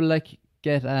people like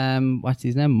get what's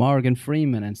his name, Morgan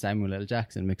Freeman and Samuel L.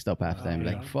 Jackson mixed up half the time.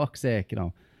 Like fuck's sake, you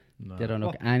know, they don't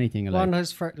look anything alike. One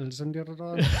has freckles and the other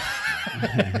don't.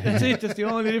 That's it. That's the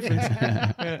only difference.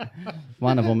 Yeah.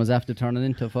 One of them was after turning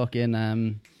into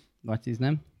fucking what's his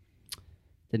name?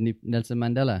 Didn't he Nelson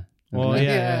Mandela? Oh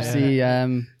yeah. yeah. See,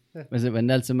 was it when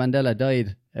Nelson Mandela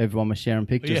died? Everyone was sharing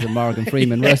pictures of Morgan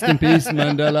Freeman. Rest in peace,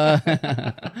 Mandela.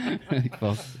 Like,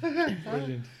 fuck.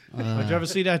 Brilliant. Did you ever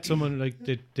see that? Someone like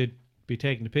they'd be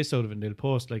taking the piss out of it, and they'll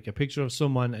post like a picture of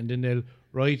someone, and then they'll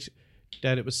write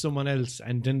that it was someone else,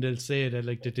 and then they'll say that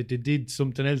like that they did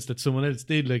something else that someone else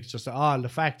did. Like just all the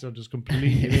facts are just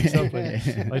completely mixed up.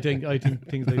 Like, I think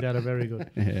things like that are very good.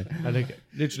 Yeah. And like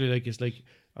literally like it's like,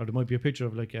 or there might be a picture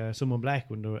of like someone black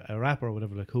when they're a rapper or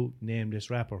whatever. Like who named this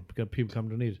rapper? Because people come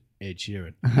to need Ed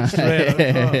Sheeran. Straight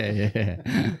up.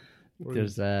 Yeah.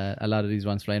 There's a lot of these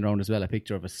ones flying around as well. A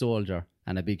picture of a soldier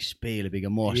and a big spiel, a big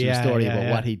emotional story about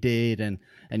what he did, and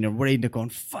you're reading it going,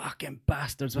 fucking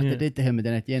bastards, what they did to him. And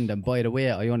then at the end, and by the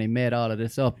way, I only made all of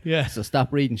this up. Yeah. So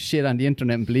stop reading shit on the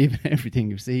internet and believe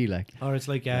everything you see. Like, Or it's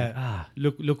like,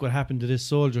 look what happened to this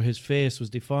soldier. His face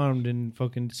was deformed in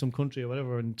fucking some country or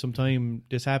whatever, and sometime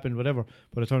this happened, whatever.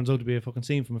 But it turns out to be a fucking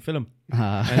scene from a film.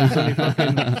 And it's only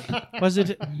fucking, was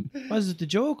it the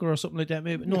Joker or something like that?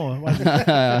 Maybe no, it wasn't.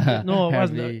 No, it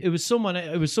wasn't. Hardly. It was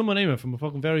someone anyway from a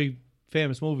fucking very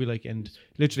famous movie, like, and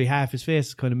literally half his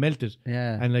face kind of melted.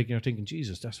 Yeah. And like you're thinking,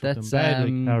 Jesus, that's fucking That's bad.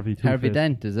 Like, Harvey Harvey Two-Face.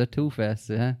 Dent, is it? Two-Face,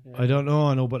 yeah. I don't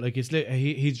know, but like it's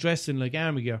he's dressed in like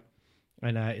army gear,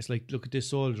 and it's like, look at this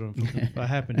soldier and fucking what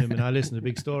happened to him, and I listened to a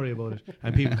big story about it,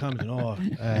 and people commenting,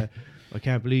 I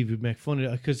can't believe you'd make fun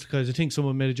of it, because I think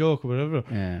someone made a joke or whatever,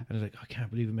 Yeah. and it's like, I can't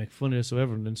believe you make fun of this or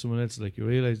whatever, and then someone else is like, you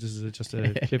realise this is just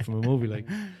a clip from a movie, like.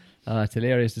 It's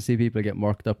hilarious to see people get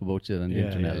worked up about shit on the Yeah,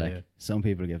 internet. yeah, Like yeah. some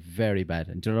people get very bad.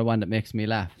 And do you know the one that makes me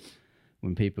laugh?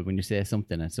 When you say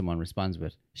something and someone responds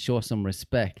with, show some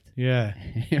respect. Yeah,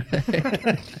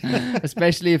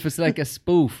 Especially if it's like a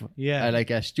spoof. Yeah. Or like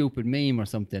a stupid meme or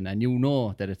something, and you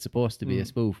know that it's supposed to be a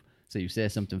spoof. So you say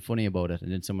something funny about it,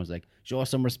 and then someone's like, show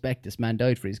some respect, this man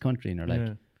died for his country. And you're like,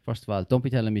 Yeah. first of all, don't be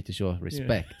telling me to show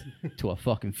respect to a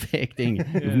fucking fake thing.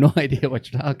 You have no idea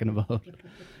what you're talking about.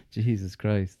 Jesus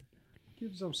Christ.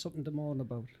 Gives them something to moan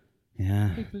about. Yeah.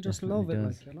 People just definitely love it,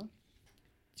 does. like, you know.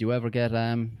 Do you ever get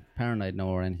paranoid now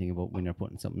or anything about when you're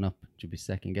putting something up? Do you be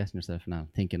second guessing yourself now,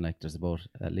 thinking like there's about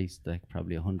at least like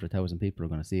probably 100,000 people are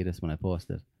going to see this when I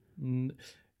post it?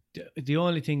 the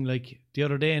only thing, like the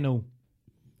other day now,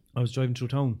 I was driving through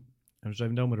town. I was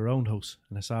driving down with a roundhouse,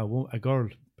 and I saw a girl,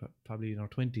 probably in her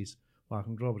 20s,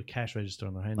 walking through with a cash register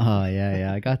in her hand. Oh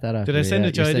yeah, I got that. Did I send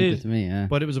it to you? I sent did. it to me, yeah.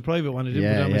 But it was a private one. I didn't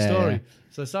Yeah, put it on my yeah, story. yeah.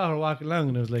 So I saw her walking along,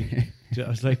 and I was like,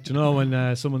 do you know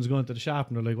when someone's going to the shop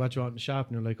and they're like, what you want in the shop?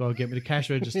 And they're like, oh, get me the cash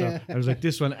register. I was like,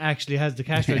 this one actually has the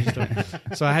cash register.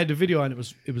 So I had the video, and it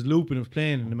was looping, it was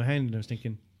playing in my hand, and I was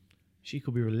thinking, she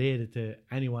could be related to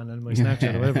anyone on my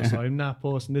Snapchat or whatever. So I'm not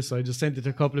posting this. So I just sent it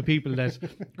to a couple of people that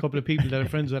I'm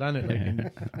friends with on it.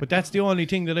 Like, but that's the only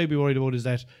thing that I'd be worried about, is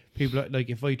that people, like,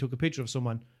 if I took a picture of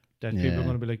someone, that people are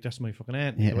going to be like, that's my fucking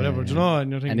aunt, or whatever. Do you know?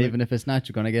 And you're thinking, And even if it's not,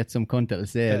 you're going to get some cunt that'll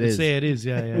say it is. say it is,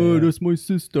 yeah. Oh, yeah. that's my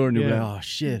sister. And you're Yeah. like, oh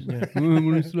shit.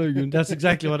 Yeah. That's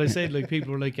exactly what I said. Like,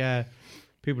 people were like,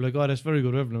 oh, that's very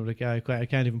good. Everyone like, I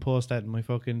can't even post that in my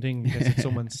fucking thing because it's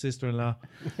someone's sister-in-law.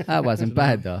 That wasn't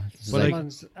bad though. It's But, like,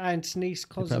 Someone's aunt's niece,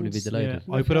 I'd probably be cousins. delighted.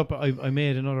 I put up. I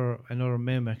made another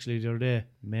meme actually the other day.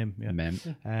 Meme, yeah. Mem.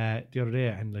 The other day,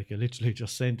 and like I literally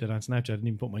just sent it on Snapchat. I didn't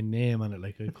even put my name on it.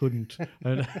 Like, I couldn't.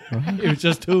 It was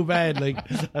just too bad. Like,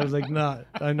 I was like, no,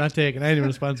 I'm not taking any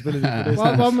responsibility for this.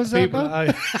 What one was that? People,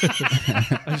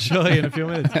 I'll show you in a few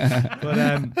minutes.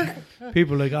 But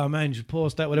people are like, oh man, you should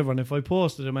post that, whatever. And if I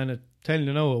posted it, man, telling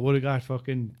you now, it would have got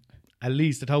fucking at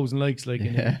least 1,000 likes, like,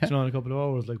 in a couple of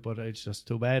hours. Like, but it's just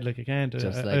too bad. Like, I can't.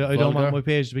 Just like I don't want vulgar. my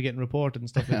page to be getting reported and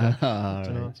stuff like that. All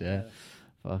you know? right, yeah.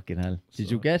 Fucking hell. Did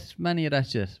you get many of that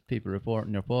shit? People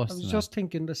reporting your I posts? was and just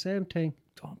thinking the same thing.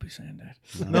 Don't be saying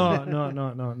that.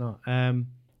 No.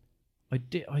 I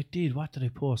did. What did I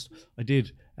post? I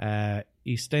did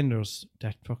EastEnders,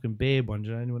 that fucking Babe one.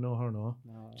 Did anyone know her? No.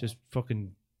 Just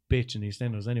fucking bitch in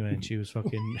EastEnders anyway, and she was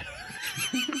fucking.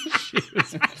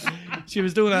 she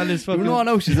was doing all this fucking.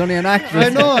 No, she's only an actress. I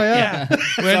know, yeah.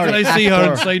 When did I see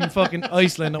her inside in fucking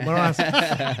Iceland up my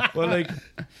ass? Well, like,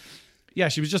 yeah,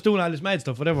 she was just doing all this mad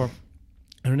stuff, whatever.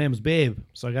 And her name was Babe,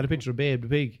 so I got a picture of Babe the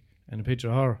pig and a picture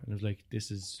of her, and it was like,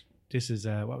 this is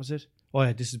what was it? Oh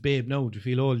yeah, this is Babe now. Do you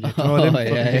feel old yet?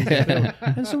 Yeah.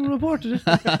 And someone reported it.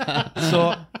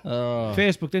 So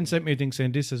Facebook then sent me a thing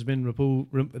saying this has been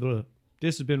removed,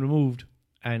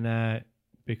 and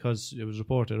because it was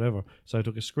reported, or whatever. So I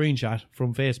took a screenshot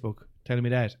from Facebook telling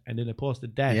me that, and then I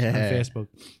posted that on Facebook.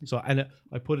 So I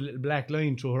put a little black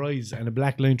line through her eyes and a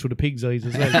black line through the pig's eyes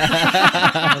as well. And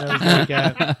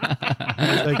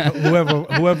I was like,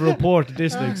 whoever reported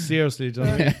this, like, seriously,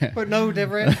 But no, they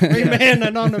remain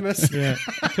anonymous. Yeah,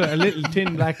 a little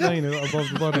thin black line above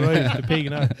the bottom right, the pig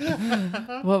and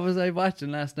that. What was I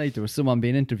watching last night? There was someone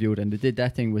being interviewed, and they did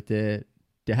that thing with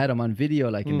they had them on video,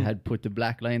 like, and had put the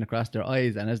black line across their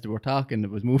eyes, and as they were talking, it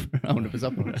was moving around. It was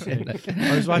up and down, like,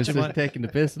 I was watching taking the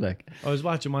piss, like. I was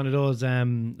watching one of those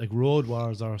like Road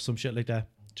Wars or some shit like that.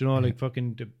 Do you know, like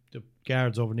fucking the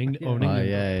guards over in England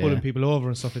pulling people over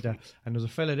and stuff like that. And there's a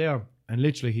fella there, and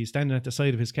literally he's standing at the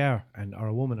side of his car, or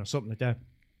a woman or something like that.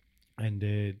 And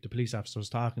the police officer's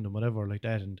talking to him, whatever, like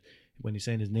that. And when he's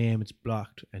saying his name, it's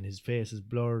blocked, and his face is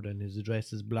blurred, and his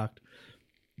address is blocked.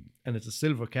 And it's a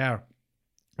silver car.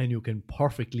 And you can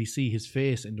perfectly see his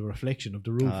face in the reflection of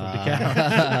the roof of the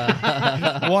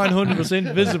car.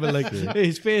 100% visible. Like,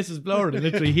 his face is blurred, and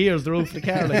literally here's the roof of the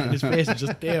car, like, and his face is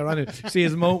just there on it. You see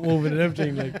his mouth moving and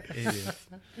everything. Like,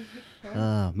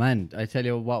 Oh man, I tell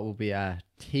you what would be a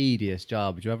tedious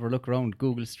job. Did you ever look around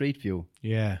Google Street View?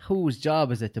 yeah. Whose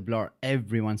job is it to blur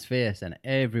everyone's face and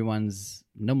everyone's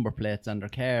number plates on their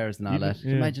cars and all that? Can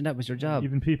you imagine that was your job?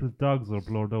 Even people's dogs are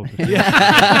blurred out.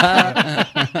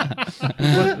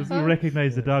 You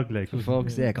recognise the dog, like. For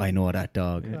fuck's sake, I know that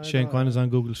dog. Shane Kwan is on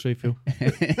Google Street View.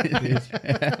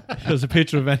 There's a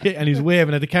picture of him, and he's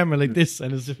waving at the camera like this,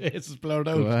 and his face is blurred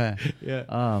out. Yeah.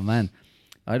 Oh man,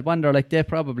 I'd wonder, like, they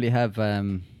probably have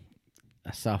a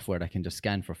software that can just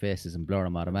scan for faces and blur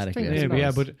them automatically.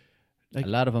 Yeah, but like, a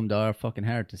lot of them though are fucking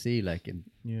hard to see, like. And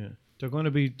they're going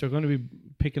to be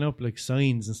picking up like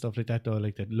signs and stuff like that though,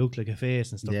 like that look like a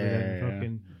face and stuff like that. And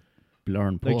fucking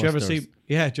blurring like, posters. do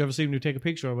you ever see when you take a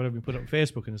picture or whatever, you put it on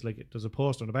Facebook, and it's like there's a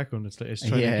poster in the background. It's like, it's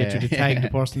trying to get you to tag the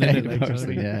person in it. Like,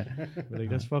 person, you know what I mean? But like,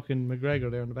 that's fucking McGregor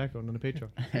there in the background in the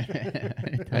picture.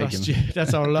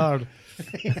 That's our Lord.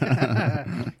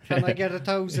 Can I get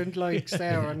 1,000 likes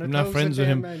there? And I'm not friends with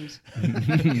him.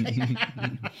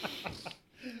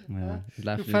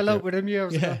 You fell out with him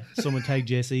years ago. Someone tagged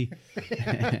JC.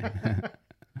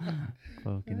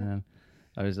 Fucking hell.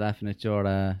 I was laughing at your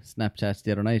Snapchats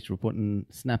the other night. You were putting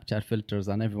Snapchat filters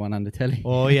on everyone on the telly.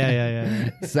 Oh, yeah.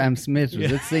 Sam Smith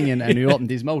was it singing, and he opened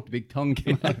his mouth, big tongue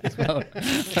came out as well.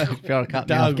 Pure caught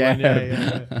me off guard.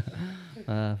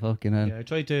 Fucking hell. Yeah, I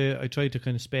tried to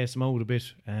kind of space them out a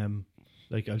bit.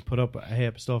 Like, I'll put up a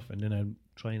heap of stuff, and then I'll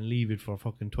try and leave it for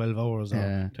fucking 12 hours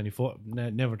or 24,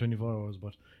 never 24 hours,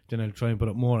 but then I'll try and put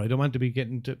up more. I don't want to be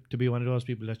getting to be one of those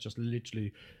people that's just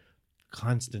literally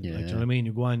constant. Like, do you know what I mean?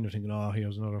 You go on, you're thinking, oh,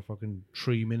 here's another fucking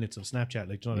 3 minutes of Snapchat.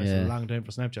 Like, do you know, that's a long time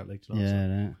for Snapchat. Like, do you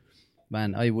know,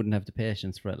 man, I wouldn't have the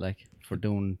patience for it, like, for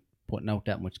putting out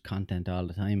that much content all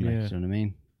the time. Like, do you know what I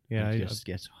mean? Yeah, I just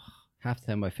get half the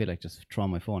time I feel like just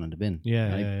throwing my phone in the bin.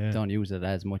 I don't use it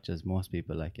as much as most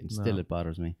people, like, and still it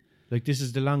bothers me. Like, this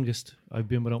is the longest I've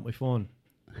been without my phone.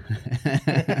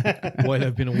 While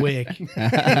I've been awake. You're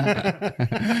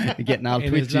getting all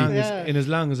twitchy. In as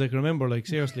long as I can remember, like,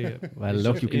 seriously. Well,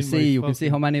 look, you can see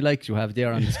how many likes you have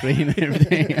there on the screen and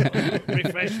everything.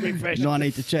 refresh. No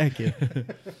need to check it.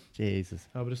 Jesus.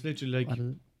 Oh, but it's literally like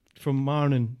from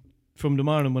the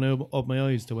morning when I open my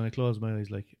eyes to when I close my eyes,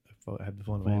 like, I have the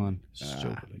phone in my hand. It's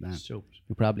stupid. Like, stupid.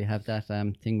 You probably have that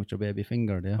thing with your baby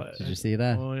finger there. Did you see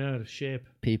that? Oh yeah, the shape.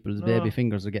 People's baby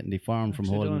fingers are getting deformed from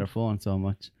holding their phone so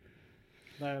much.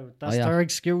 No, that's their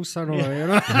excuse, I know, you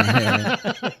know.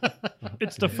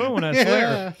 It's the phone, I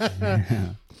swear.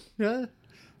 Yeah.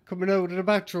 Coming out of the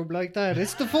bathroom like that.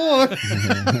 It's the phone.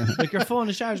 Like, your phone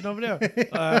is charging over there.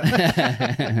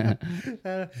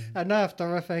 An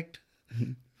after effect.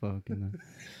 Fucking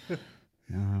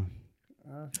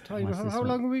how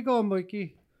long are we going,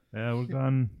 Mikey? We're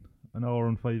gone an hour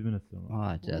and 5 minutes.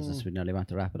 Oh, Jesus, we nearly want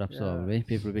to wrap it up, so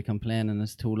people will be complaining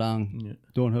it's too long. Yeah.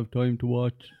 Don't have time to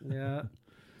watch. Yeah.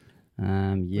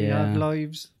 We have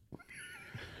lives.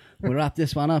 We'll wrap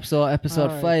this one up. So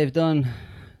episode 5 done.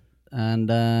 And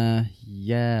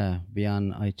yeah, be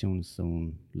on iTunes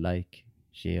soon. Like,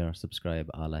 share, subscribe,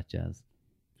 all that jazz. Do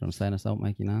you want to sign us out,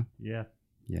 Mikey, now? Yeah.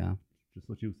 Yeah. Just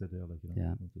what you said there, like,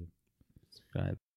 Yeah. That's it. Subscribe.